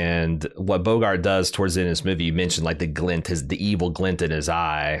bad, and what Bogart does towards the end of this movie, you mentioned like the evil glint in his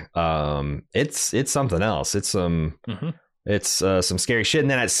eye. It's something else. It's some scary shit. And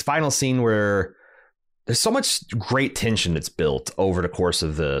then that final scene where there's so much great tension that's built over the course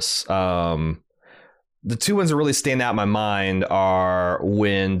of this. The two ones that really stand out in my mind are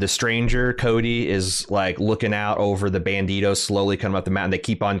when the stranger, Cody, is like looking out over the banditos slowly coming up the mountain. They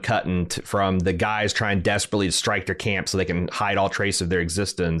keep on cutting from the guys trying desperately to strike their camp so they can hide all trace of their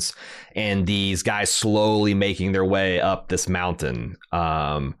existence. And these guys slowly making their way up this mountain.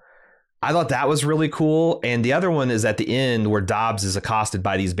 I thought that was really cool. And the other one is at the end where Dobbs is accosted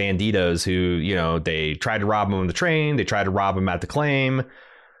by these banditos who, you know, they tried to rob him on the train. They tried to rob him at the claim.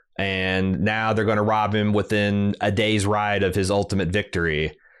 And now they're going to rob him within a day's ride of his ultimate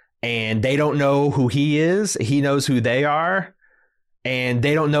victory. And they don't know who he is. He knows who they are. And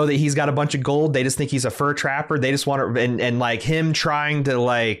they don't know that he's got a bunch of gold. They just think he's a fur trapper. They just want to, and like him trying to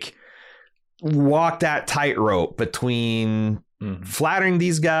like walk that tightrope between flattering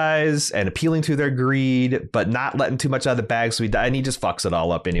these guys and appealing to their greed, but not letting too much out of the bag. So he just fucks it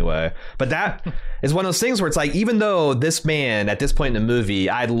all up anyway. But that is one of those things where it's like, even though this man at this point in the movie,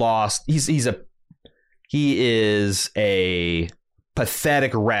 he is a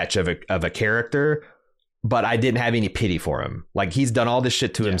pathetic wretch of a character, but I didn't have any pity for him. Like he's done all this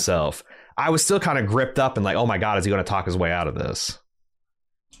shit to himself. I was still kind of gripped up and like, oh my God, is he going to talk his way out of this?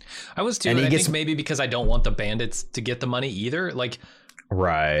 I was too. And I think maybe because I don't want the bandits to get the money either. Like,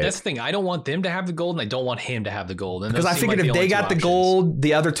 right. That's the thing. I don't want them to have the gold, and I don't want him to have the gold. Because I figured if they got the gold,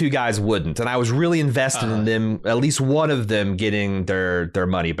 the other two guys wouldn't. And I was really invested in them, at least one of them getting their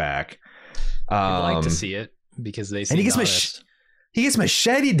money back. I'd like to see it because they seem honest. He gets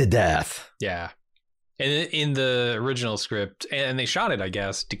macheted to death. Yeah. And in the original script, and they shot it, I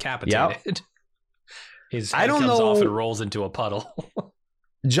guess, decapitated. Yep. His head comes off and rolls into a puddle.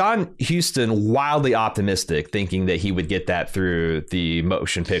 John Huston, wildly optimistic, thinking that he would get that through the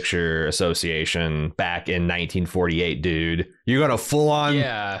Motion Picture Association back in 1948, dude. You're going to full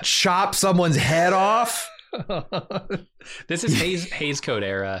on chop someone's head off? This is Hays Code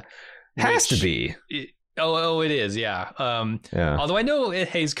era. Has to be. It is, yeah. Although I know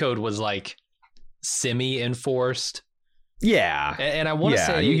Hays Code was like semi-enforced. Yeah. And I want to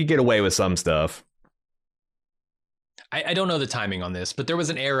say... you could get away with some stuff. I don't know the timing on this, but there was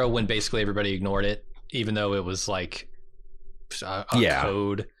an era when basically everybody ignored it, even though it was like a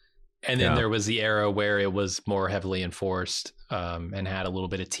code. And then there was the era where it was more heavily enforced and had a little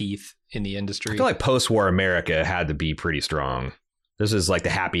bit of teeth in the industry. I feel like post-war America had to be pretty strong. This is like the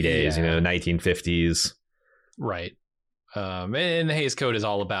happy days, 1950s. Right. And the Hays Code is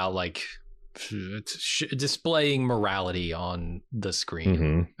all about like displaying morality on the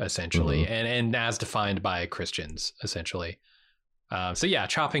screen, essentially, and as defined by Christians, essentially. So yeah,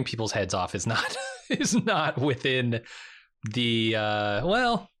 chopping people's heads off is not within the I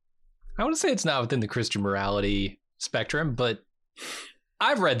want to say it's not within the Christian morality spectrum, but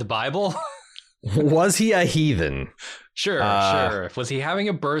I've read the Bible. Was he a heathen? Sure. Was he having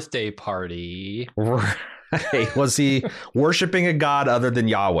a birthday party? Right. Was he worshiping a god other than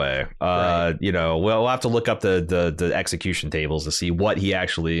Yahweh? Right. We'll have to look up the execution tables to see what he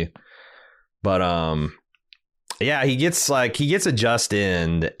actually. But yeah, he gets a just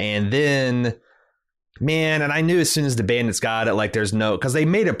end, and then. Man, and I knew as soon as the bandits got it, like there's no, because they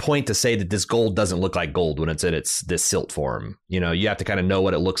made a point to say that this gold doesn't look like gold when it's in this silt form. You have to kind of know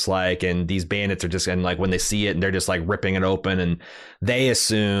what it looks like, and these bandits are just, and like when they see it, and they're just like ripping it open, and they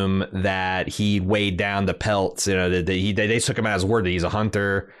assume that he weighed down the pelts. They took him at his word that he's a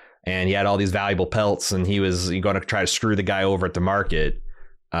hunter, and he had all these valuable pelts, and he was going to try to screw the guy over at the market.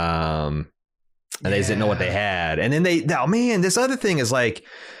 And they just didn't know what they had, and then this other thing is like.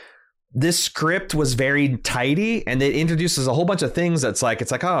 This script was very tidy, and it introduces a whole bunch of things it's just like these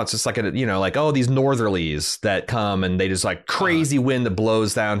northerlies that come, and they just like crazy wind that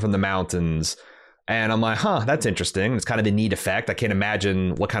blows down from the mountains. And I'm like, that's interesting. It's kind of a neat effect. I can't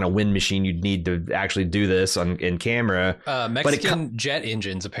imagine what kind of wind machine you'd need to actually do this in camera. Mexican jet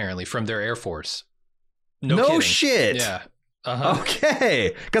engines, apparently, from their Air Force. No shit. Yeah. Uh-huh.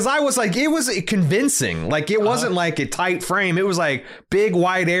 Okay, because I was like, it was convincing. Like, it wasn't like a tight frame. It was like big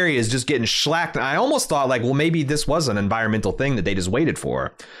wide areas just getting shellacked. I almost thought like, well, maybe this was an environmental thing that they just waited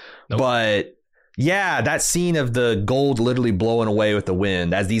for. Nope. But yeah, that scene of the gold literally blowing away with the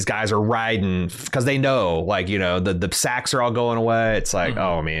wind as these guys are riding, because they know, like, the sacks are all going away. It's like,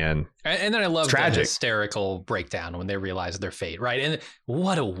 oh man. And then I love the hysterical breakdown when they realize their fate, right? And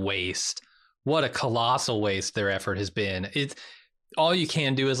what a waste. What a colossal waste their effort has been. It's all you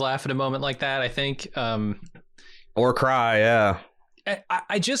can do is laugh at a moment like that, I think. Or cry, yeah.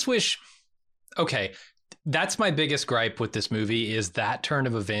 I just wish... Okay, that's my biggest gripe with this movie is that turn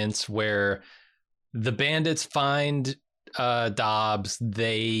of events where the bandits find Dobbs,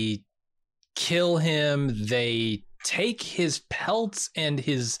 they kill him, they take his pelts and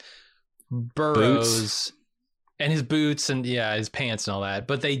his burrows and his boots and his pants and all that,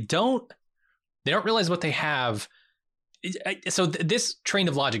 but they don't realize what they have. So this train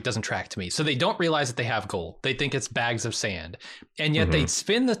of logic doesn't track to me. So they don't realize that they have gold. They think it's bags of sand. And yet they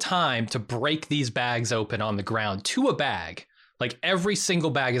spend the time to break these bags open on the ground to a bag. Like every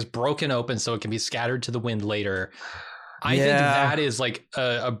single bag is broken open so it can be scattered to the wind later. I think that is like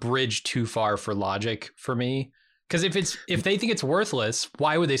a bridge too far for logic for me. Because if they think it's worthless,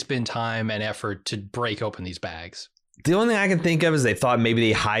 why would they spend time and effort to break open these bags? The only thing I can think of is they thought maybe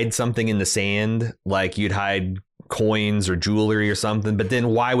they hide something in the sand, like you'd hide coins or jewelry or something. But then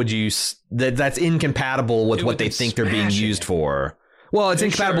why would you? That's incompatible with what they think they're being used for. Well, it's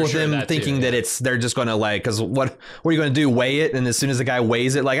incompatible with them thinking that they're just going to like, because what are you going to do? Weigh it, and as soon as the guy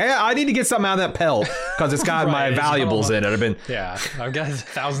weighs it, like I need to get something out of that pelt because it's got my valuables in it. I've got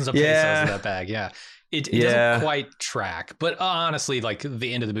thousands of pesos in that bag. Yeah. It doesn't quite track, but honestly, like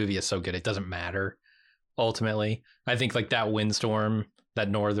the end of the movie is so good, it doesn't matter. Ultimately, I think like that windstorm, that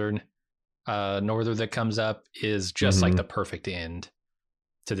norther that comes up is just like the perfect end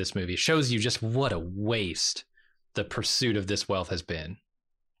to this movie. It shows you just what a waste the pursuit of this wealth has been.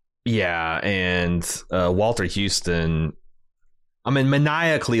 Yeah, and Walter Houston, I mean,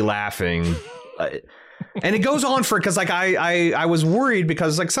 maniacally laughing. And it goes on because like I was worried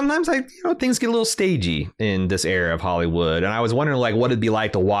because like sometimes things get a little stagey in this era of Hollywood, and I was wondering like what it'd be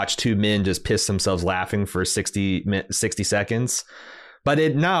like to watch two men just piss themselves laughing for 60 seconds. But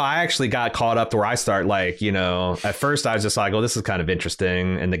I actually got caught up to where I start like, at first I was just like, oh, this is kind of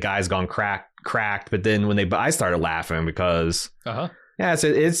interesting, and the guy's gone cracked. But then I started laughing because yeah, it's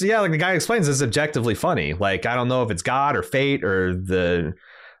like the guy explains, it's objectively funny. Like I don't know if it's God or fate or the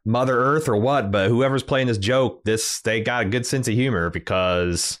Mother Earth or what, but whoever's playing this joke, they got a good sense of humor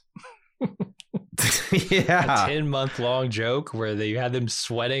because a 10-month long joke where they had them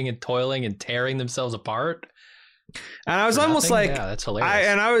sweating and toiling and tearing themselves apart. And I was almost like, that's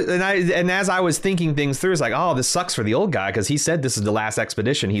hilarious. And as I was thinking things through, it's like, oh, this sucks for the old guy because he said this is the last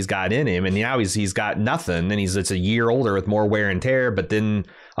expedition he's got in him, and now he's got nothing, and it's a year older with more wear and tear. But then,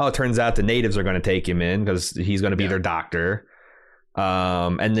 it turns out the natives are going to take him in because he's going to be their doctor.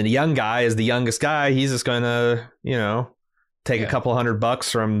 And then the young guy is the youngest guy. He's just going to, take a couple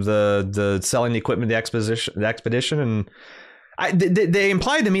 $100 from the selling the equipment, the expedition. And they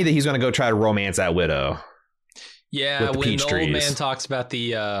implied to me that he's going to go try to romance that widow. Yeah, when the old man talks about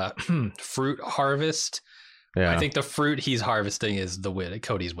the fruit harvest, I think the fruit he's harvesting is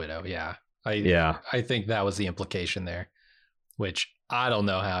Cody's widow. Yeah, I think that was the implication there, which I don't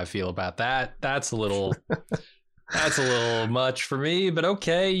know how I feel about that. That's a little much for me, but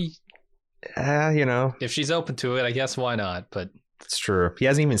okay. If she's open to it, I guess why not? But It's true. He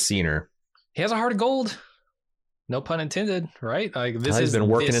hasn't even seen her. He has a heart of gold. No pun intended, right? Like He's been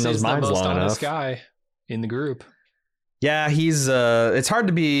working in those mines long enough. Guy in the group. Yeah, he's. It's hard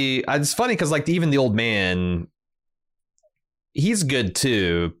to be. It's funny because like even the old man, he's good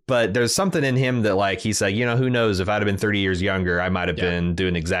too. But there's something in him that like he's like, who knows, if I'd have been 30 years younger, I might have been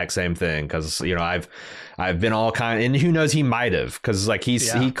doing the exact same thing because I've been all kind, and who knows, he might have, because like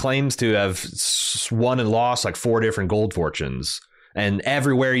he claims to have won and lost like 4 different gold fortunes. And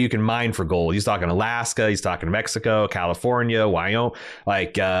everywhere you can mine for gold. He's talking Alaska, he's talking Mexico, California, Wyoming.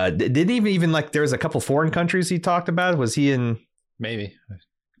 Like, didn't even like there was a couple foreign countries he talked about. Was he in? Maybe, I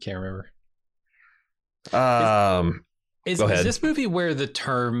can't remember. Is this movie where the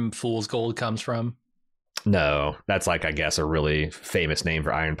term "fool's gold" comes from? No, that's like, I guess, a really famous name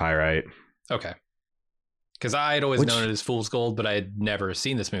for iron pyrite. Okay, because I had always known it as fool's gold, but I had never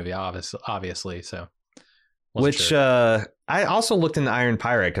seen this movie, obviously. So. I also looked into iron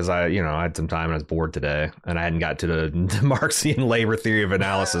pyrite because I had some time and I was bored today and I hadn't got to the Marxian labor theory of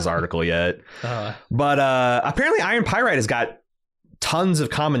analysis article yet. But apparently iron pyrite has got tons of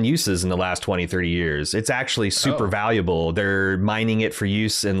common uses in the last 20, 30 years. It's actually super valuable. They're mining it for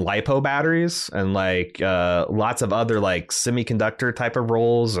use in LiPo batteries and like lots of other like semiconductor type of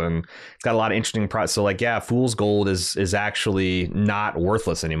roles. And it's got a lot of interesting So like, yeah, fool's gold is actually not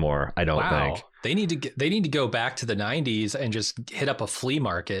worthless anymore, I don't think. They need to go back to the 90s and just hit up a flea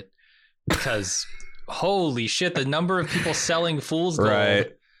market because holy shit, the number of people selling fool's gold.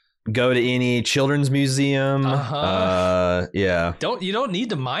 Right. Go to any children's museum. Yeah. You don't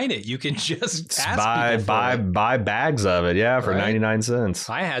need to mine it. You can just ask buy bags of it. Yeah, for 99 cents.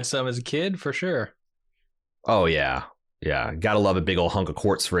 I had some as a kid for sure. Oh yeah. Yeah. Gotta love a big old hunk of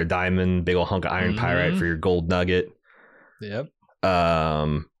quartz for a diamond, big old hunk of iron pyrite for your gold nugget. Yep.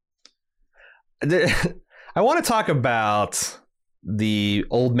 I want to talk about the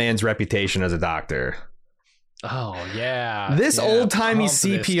old man's reputation as a doctor. Oh yeah, this old timey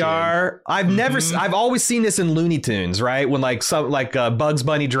CPR. I've always seen this in Looney Tunes, right? When like Bugs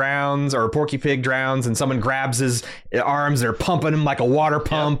Bunny drowns or Porky Pig drowns, and someone grabs his arms, they're pumping him like a water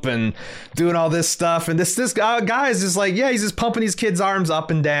pump and doing all this stuff. And this guy is just like, he's just pumping his kid's arms up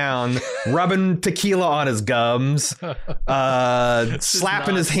and down, rubbing tequila on his gums,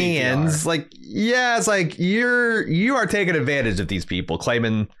 slapping his hands. Like, it's like you are taking advantage of these people,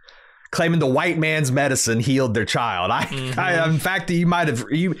 claiming the white man's medicine healed their child. In fact, he might have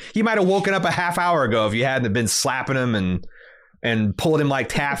woken up a half hour ago if you hadn't been slapping him and pulling him like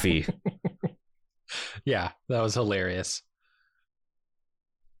taffy. Yeah, that was hilarious.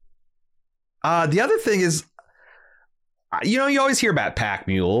 The other thing is, you always hear about pack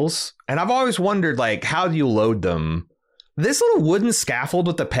mules, and I've always wondered, like, how do you load them? This little wooden scaffold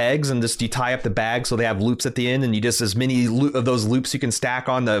with the pegs, and just you tie up the bag so they have loops at the end, and you just as many of those loops you can stack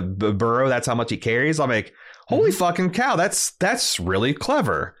on the burro. That's how much he carries. I'm like, holy fucking cow, that's really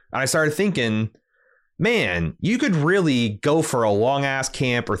clever. And I started thinking, man, you could really go for a long ass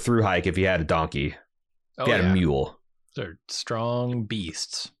camp or through hike if you had a donkey, if you had a mule. They're strong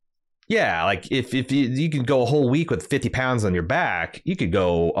beasts. Yeah, like if you could go a whole week with 50 pounds on your back, you could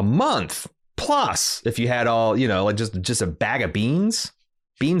go a month. Plus, if you had all, like just a bag of beans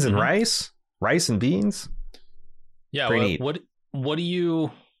and rice and beans. Yeah. What do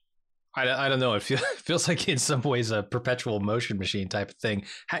you, I don't know. It feels like in some ways a perpetual motion machine type of thing.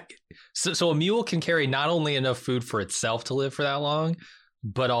 So a mule can carry not only enough food for itself to live for that long,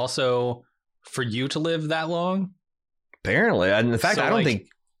 but also for you to live that long. Apparently. And in fact, I don't think,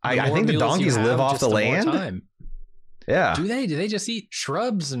 I think the donkeys live off the land. Yeah. Do they? Do they just eat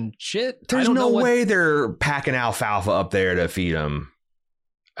shrubs and shit? There's no way they're packing alfalfa up there to feed them.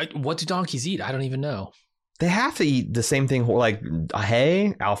 What do donkeys eat? I don't even know. They have to eat the same thing, like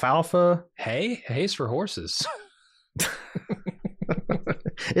hay, alfalfa. Hay's for horses.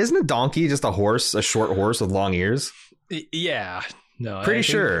 Isn't a donkey just a horse, a short horse with long ears? Yeah. No, pretty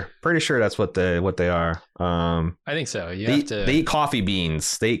sure that's what they are. I think so. They eat coffee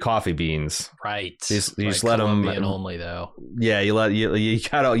beans. Right. You just let them only though. Yeah, you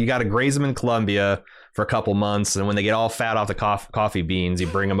gotta graze them in Colombia for a couple months, and when they get all fat off the coffee beans, you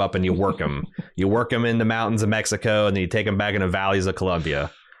bring them up and you work them. You work them in the mountains of Mexico, and then you take them back in the valleys of Colombia.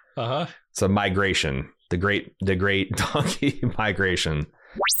 It's a migration. The great donkey migration.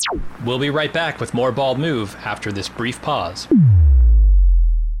 We'll be right back with more Bald Move after this brief pause.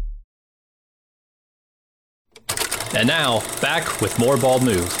 And now, back with more Bald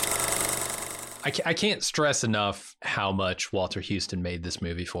Move. I can't stress enough how much Walter Huston made this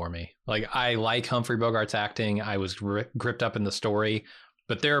movie for me. Like, I like Humphrey Bogart's acting. I was gripped up in the story.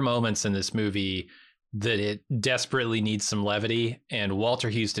 But there are moments in this movie that it desperately needs some levity, and Walter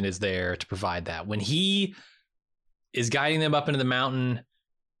Houston is there to provide that. When he is guiding them up into the mountain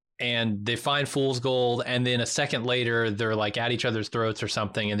and they find fool's gold, and then a second later they're like at each other's throats or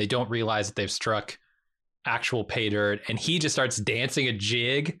something, and they don't realize that they've struck actual pay dirt, and he just starts dancing a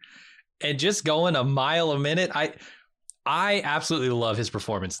jig and just going a mile a minute. I absolutely love his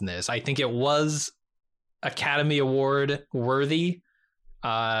performance in this. I think it was Academy Award worthy,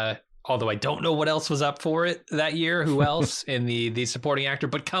 although I don't know what else was up for it that year. Who else in the supporting actor?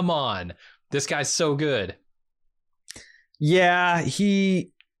 But come on, this guy's so good. Yeah, because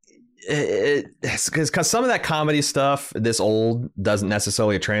some of that comedy stuff, this old, doesn't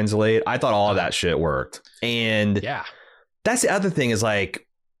necessarily translate. I thought all of that shit worked. And yeah, that's the other thing is like,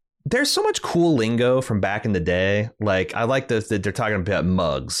 there's so much cool lingo from back in the day. Like, I like that they're talking about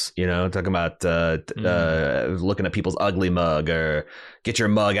mugs, you know, talking about looking at people's ugly mug or get your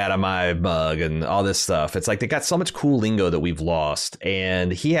mug out of my mug and all this stuff. It's like they got so much cool lingo that we've lost.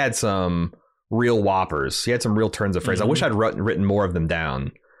 And he had some real whoppers. He had some real turns of phrase. I wish I'd written more of them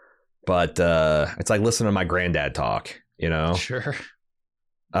down. But it's like listening to my granddad talk, you know? Sure.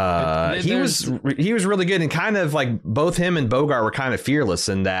 He was really good, and kind of like both him and Bogart were kind of fearless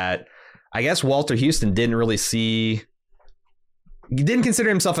in that. I guess Walter Houston didn't consider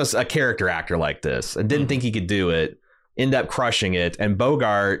himself as a character actor like this, and didn't think he could do it. End up crushing it, and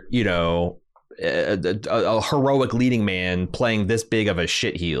Bogart, you know, a heroic leading man playing this big of a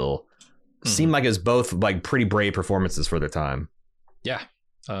shitheel, seemed like it was both like pretty brave performances for their time. Yeah,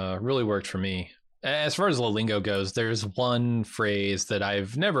 really worked for me. As far as the lingo goes, there's one phrase that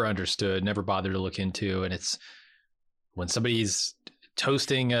I've never understood, never bothered to look into, and it's when somebody's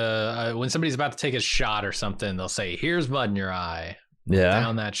toasting, when somebody's about to take a shot or something, they'll say, "Here's mud in your eye." Yeah.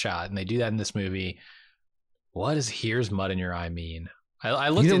 Down that shot. And they do that in this movie. What does "here's mud in your eye" mean? I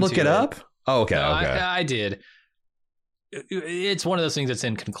looked. You didn't look it up? Oh, okay. No, okay. I did. It's one of those things that's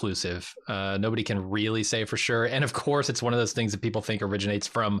inconclusive. Nobody can really say for sure. And of course, it's one of those things that people think originates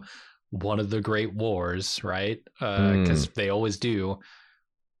from one of the great wars, right? Because they always do.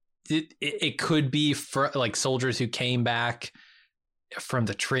 It could be for like soldiers who came back from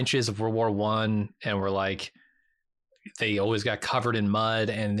the trenches of World War I and were like, they always got covered in mud,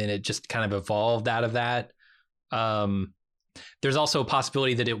 and then it just kind of evolved out of that. There's also a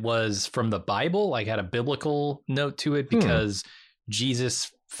possibility that it was from the Bible, like had a biblical note to it, because Jesus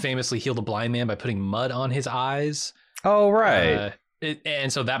famously healed a blind man by putting mud on his eyes. Oh, right.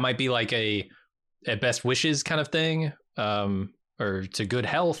 And so that might be like a best wishes kind of thing, or to good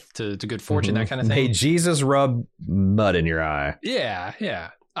health, to good fortune, that kind of thing. Hey, Jesus rubbed mud in your eye. Yeah, yeah.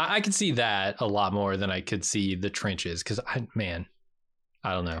 I could see that a lot more than I could see the trenches, because I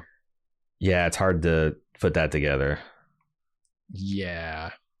don't know. Yeah, it's hard to put that together. Yeah.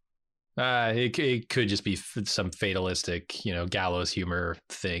 It could just be some fatalistic, you know, gallows humor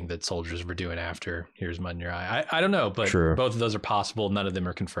thing that soldiers were doing after "Here's mud in your eye." I don't know, but True. Both of those are possible. None of them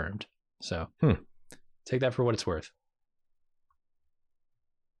are confirmed. So take that for what it's worth.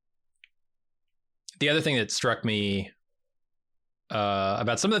 The other thing that struck me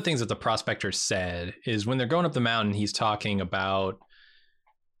about some of the things that the prospector said is when they're going up the mountain, he's talking about,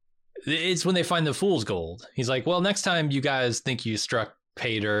 it's when they find the fool's gold. He's like, well, next time you guys think you struck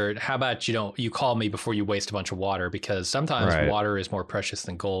pay dirt, how about you call me before you waste a bunch of water, because sometimes water is more precious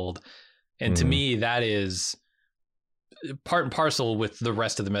than gold. And to me, that is part and parcel with the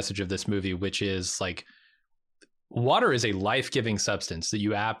rest of the message of this movie, which is like, water is a life-giving substance that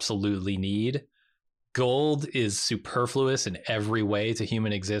you absolutely need. Gold is superfluous in every way to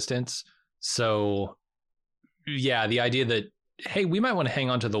human existence. So yeah, the idea that, hey, we might want to hang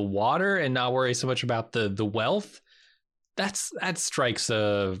on to the water and not worry so much about the wealth, that strikes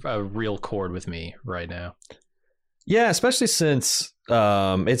a real chord with me right now. Yeah, especially since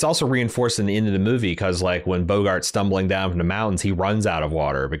it's also reinforced in the end of the movie, because like when Bogart's stumbling down from the mountains, he runs out of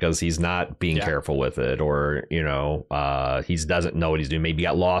water because he's not being careful with it, or, you know, he doesn't know what he's doing. Maybe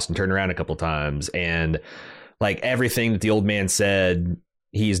got lost and turned around a couple times. And like everything that the old man said,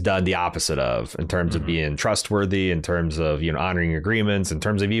 he's done the opposite of, in terms of being trustworthy, in terms of, you know, honoring agreements, in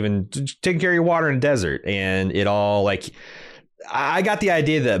terms of even taking care of your water in the desert. And it all, like, I got the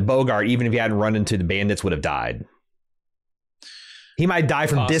idea that Bogart, even if he hadn't run into the bandits, would have died. He might die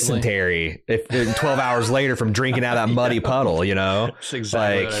from dysentery if 12 hours later from drinking out of that muddy puddle, you know? That's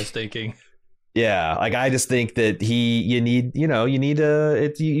exactly what I was thinking. Yeah, like I just think that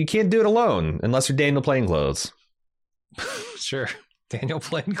you can't do it alone unless you're Daniel Plainclothes. Sure. Daniel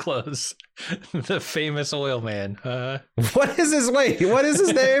Plainclothes, the famous oil man. What is his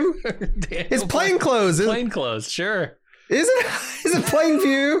name? It's Plainclothes. Plainclothes, sure. Is it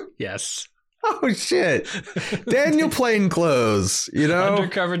Plainview? Yes. Oh shit, Daniel Plainclothes. You know,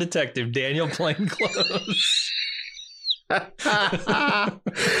 Undercover detective Daniel Plainclothes.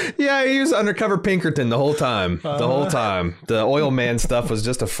 Yeah, he was undercover Pinkerton the whole time. The whole time, the oil man stuff was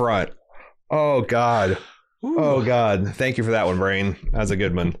just a front. Oh God. Ooh. Oh God. Thank you for that one, Brain. That's a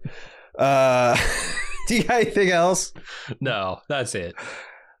good one. Do you got anything else? No, that's it.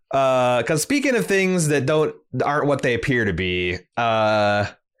 Because speaking of things that aren't what they appear to be,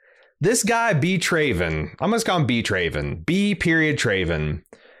 this guy B. Traven, I'm gonna call him B. Traven, B. Traven,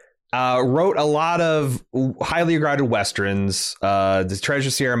 wrote a lot of highly regarded westerns. The Treasure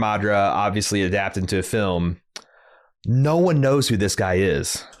Sierra Madre, obviously adapted into a film. No one knows who this guy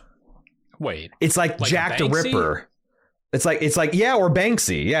is. Wait, It's like Jack the Banksy? Ripper. It's like, yeah, or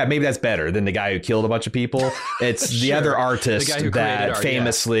Banksy. Yeah, maybe that's better than the guy who killed a bunch of people. It's the Sure. other artist The guy who that created art,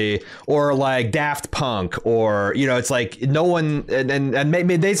 famously, or like Daft Punk, or, you know, it's like no one, and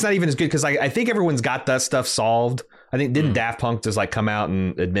maybe it's not even as good because I think everyone's got that stuff solved. I think, didn't Daft Punk just like come out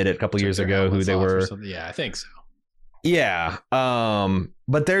and admit it a couple years ago who they were? Yeah, I think so. Yeah.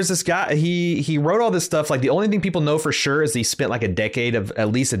 But there's this guy, he wrote all this stuff. Like the only thing people know for sure is he spent like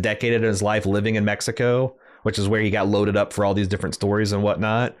at least a decade of his life living in Mexico, which is where he got loaded up for all these different stories and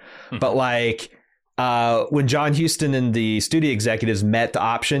whatnot. But like, when John Huston and the studio executives met the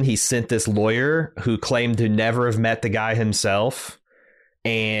option, he sent this lawyer who claimed to never have met the guy himself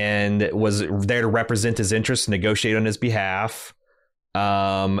and was there to represent his interests and negotiate on his behalf.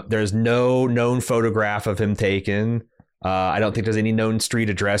 There's no known photograph of him taken. I don't think there's any known street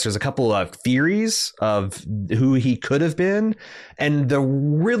address. There's a couple of theories of who he could have been. And the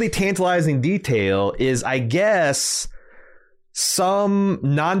really tantalizing detail is, I guess, some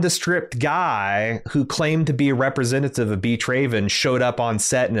nondescript guy who claimed to be a representative of B. Traven showed up on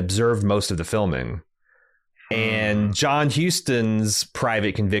set and observed most of the filming. And John Huston's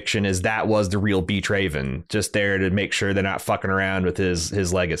private conviction is that was the real B. Traven, just there to make sure they're not fucking around with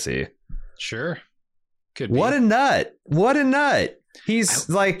his legacy. Sure. Could be. What a nut. What a nut. He's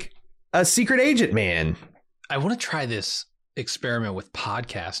like a secret agent, man. I want to try this experiment with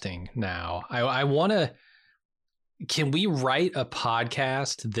podcasting now. I want to. Can we write a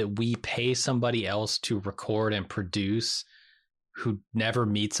podcast that we pay somebody else to record and produce who never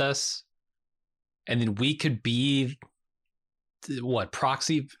meets us? And then we could be what,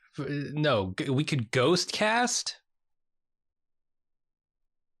 proxy? No, we could ghost cast.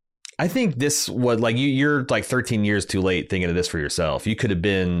 I think this was like you're like 13 years too late thinking of this for yourself. You could have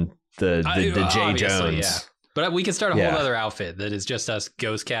been the Jay Jones. Yeah. But we could start a whole other outfit that is just us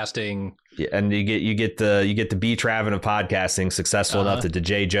ghost casting. Yeah, and you get the B. Traven of podcasting successful enough that the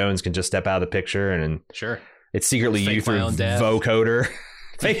Jay Jones can just step out of the picture and Sure. It's secretly Fake you my through own death. vocoder.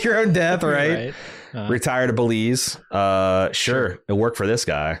 Fake your own death, right? Right. Retire to Belize. Sure. It'll work for this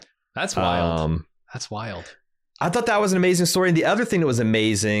guy. That's wild. That's wild. I thought that was an amazing story. And the other thing that was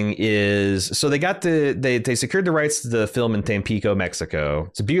amazing is, so they got they secured the rights to the film in Tampico, Mexico.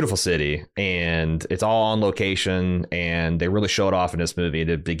 It's a beautiful city and it's all on location and they really show it off in this movie,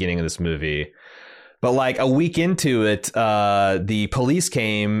 the beginning of this movie. But like a week into it, the police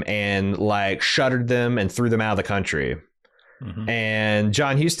came and like shuttered them and threw them out of the country. Mm-hmm. And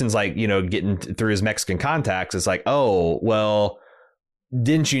John Huston's like, you know, getting through his Mexican contacts. It's like, oh, well,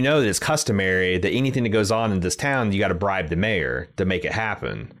 didn't you know that it's customary that anything that goes on in this town, you got to bribe the mayor to make it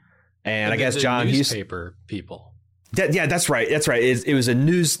happen? And I guess John Huston, newspaper people. Yeah, that's right. That's right. It was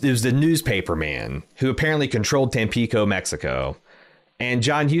the newspaper man who apparently controlled Tampico, Mexico. And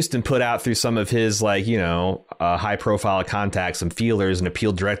John Huston put out through some of his, like, you know, high profile contacts, some feelers, and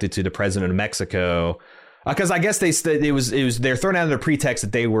appealed directly to the president of Mexico. Because I guess they're thrown out under the pretext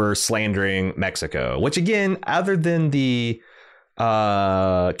that they were slandering Mexico, which, again, other than the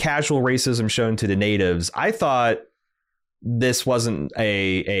casual racism shown to the natives, I thought this wasn't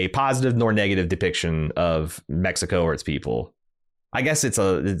a positive nor negative depiction of Mexico or its people. I guess it's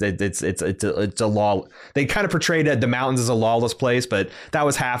a law. They kind of portrayed the mountains as a lawless place, but that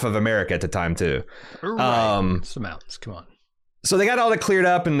was half of America at the time too. Right. It's the mountains. Come on. So they got all that cleared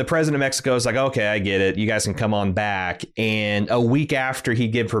up, and the president of Mexico is like, okay, I get it. You guys can come on back. And a week after he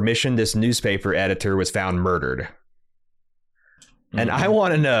gave permission, this newspaper editor was found murdered. Mm-hmm. And I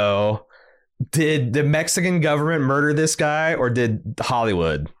want to know, did the Mexican government murder this guy or did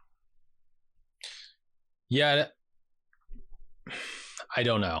Hollywood? Yeah, I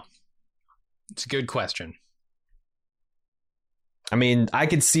don't know. It's a good question. I mean, I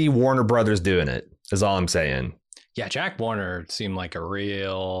could see Warner Brothers doing it, is all I'm saying. Yeah, Jack Warner seemed like a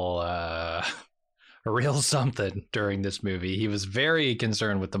real something during this movie. He was very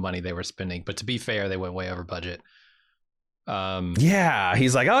concerned with the money they were spending, but to be fair, they went way over budget. Yeah,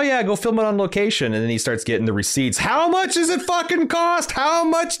 he's like, oh yeah, go film it on location, and then he starts getting the receipts. How much does it fucking cost? How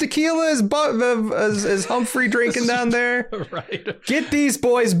much tequila is Humphrey drinking down there? Right. Get these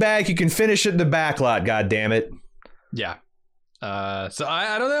boys back. You can finish it in the back lot. God damn it. Yeah. So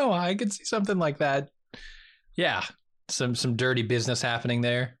I don't know. I could see something like that. Yeah, some dirty business happening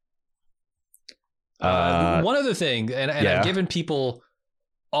there. One other thing, and yeah. I've given people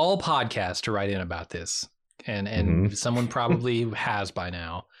all podcasts to write in about this, and someone probably has by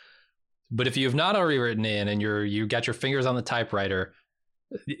now. But if you have not already written in and you got your fingers on the typewriter,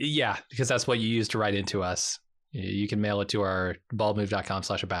 yeah, because that's what you use to write into us. You can mail it to our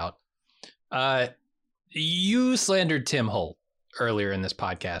baldmove.com/about. You slandered Tim Holt earlier in this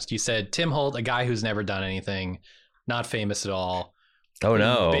podcast. You said Tim Holt, a guy who's never done anything, not famous at all. Oh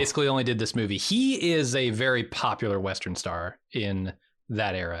no! Basically, only did this movie. He is a very popular Western star in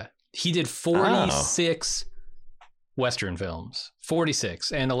that era. He did 46 Western films,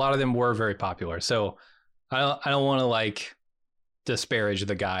 46, and a lot of them were very popular. So I don't want to like disparage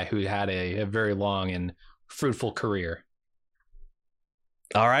the guy who had a very long and fruitful career.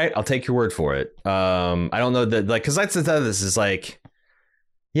 All right, I'll take your word for it. I don't know that, like, because that's the thing. This is like,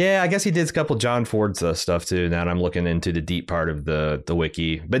 yeah, I guess he did a couple John Ford stuff too. Now I'm looking into the deep part of the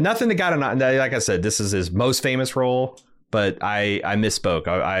wiki, but nothing that got him. Like I said, this is his most famous role. But I misspoke.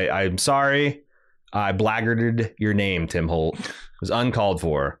 I'm sorry. I blackguarded your name, Tim Holt. It was uncalled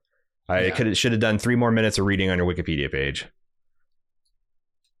for. Should have done 3 more minutes of reading on your Wikipedia page.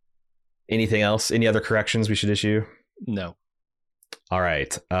 Anything else? Any other corrections we should issue? No. All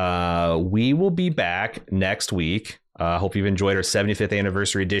right. We will be back next week. Hope you've enjoyed our 75th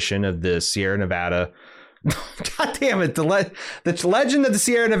anniversary edition of the Sierra Nevada. God damn it. The legend of the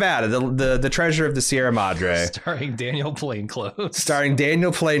Sierra Nevada, the treasure of the Sierra Madre. Starring Daniel Plainclothes.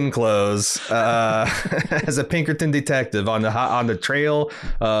 As a Pinkerton detective on the trail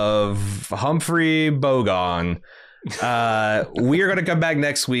of Humphrey Bogart. We are going to come back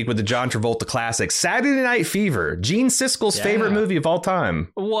next week with the John Travolta classic, Saturday Night Fever, Gene Siskel's favorite movie of all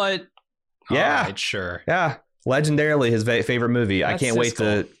time. What? Yeah. All right, sure. Yeah. Legendarily his favorite movie. That's I can't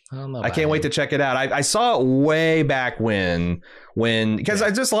wait to check it out. I saw it way back when because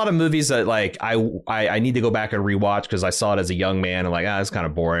there's just a lot of movies that like I need to go back and rewatch because I saw it as a young man and like, this is kind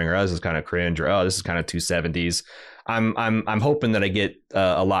of boring, or this is kind of cringe, or this is kind of 270s. I'm hoping that I get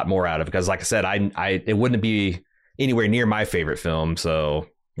a lot more out of it because, like I said, it wouldn't be anywhere near my favorite film. So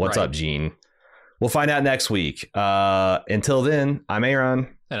what's up, Gene? We'll find out next week. Until then, I'm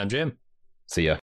Aaron. And I'm Jim. See ya.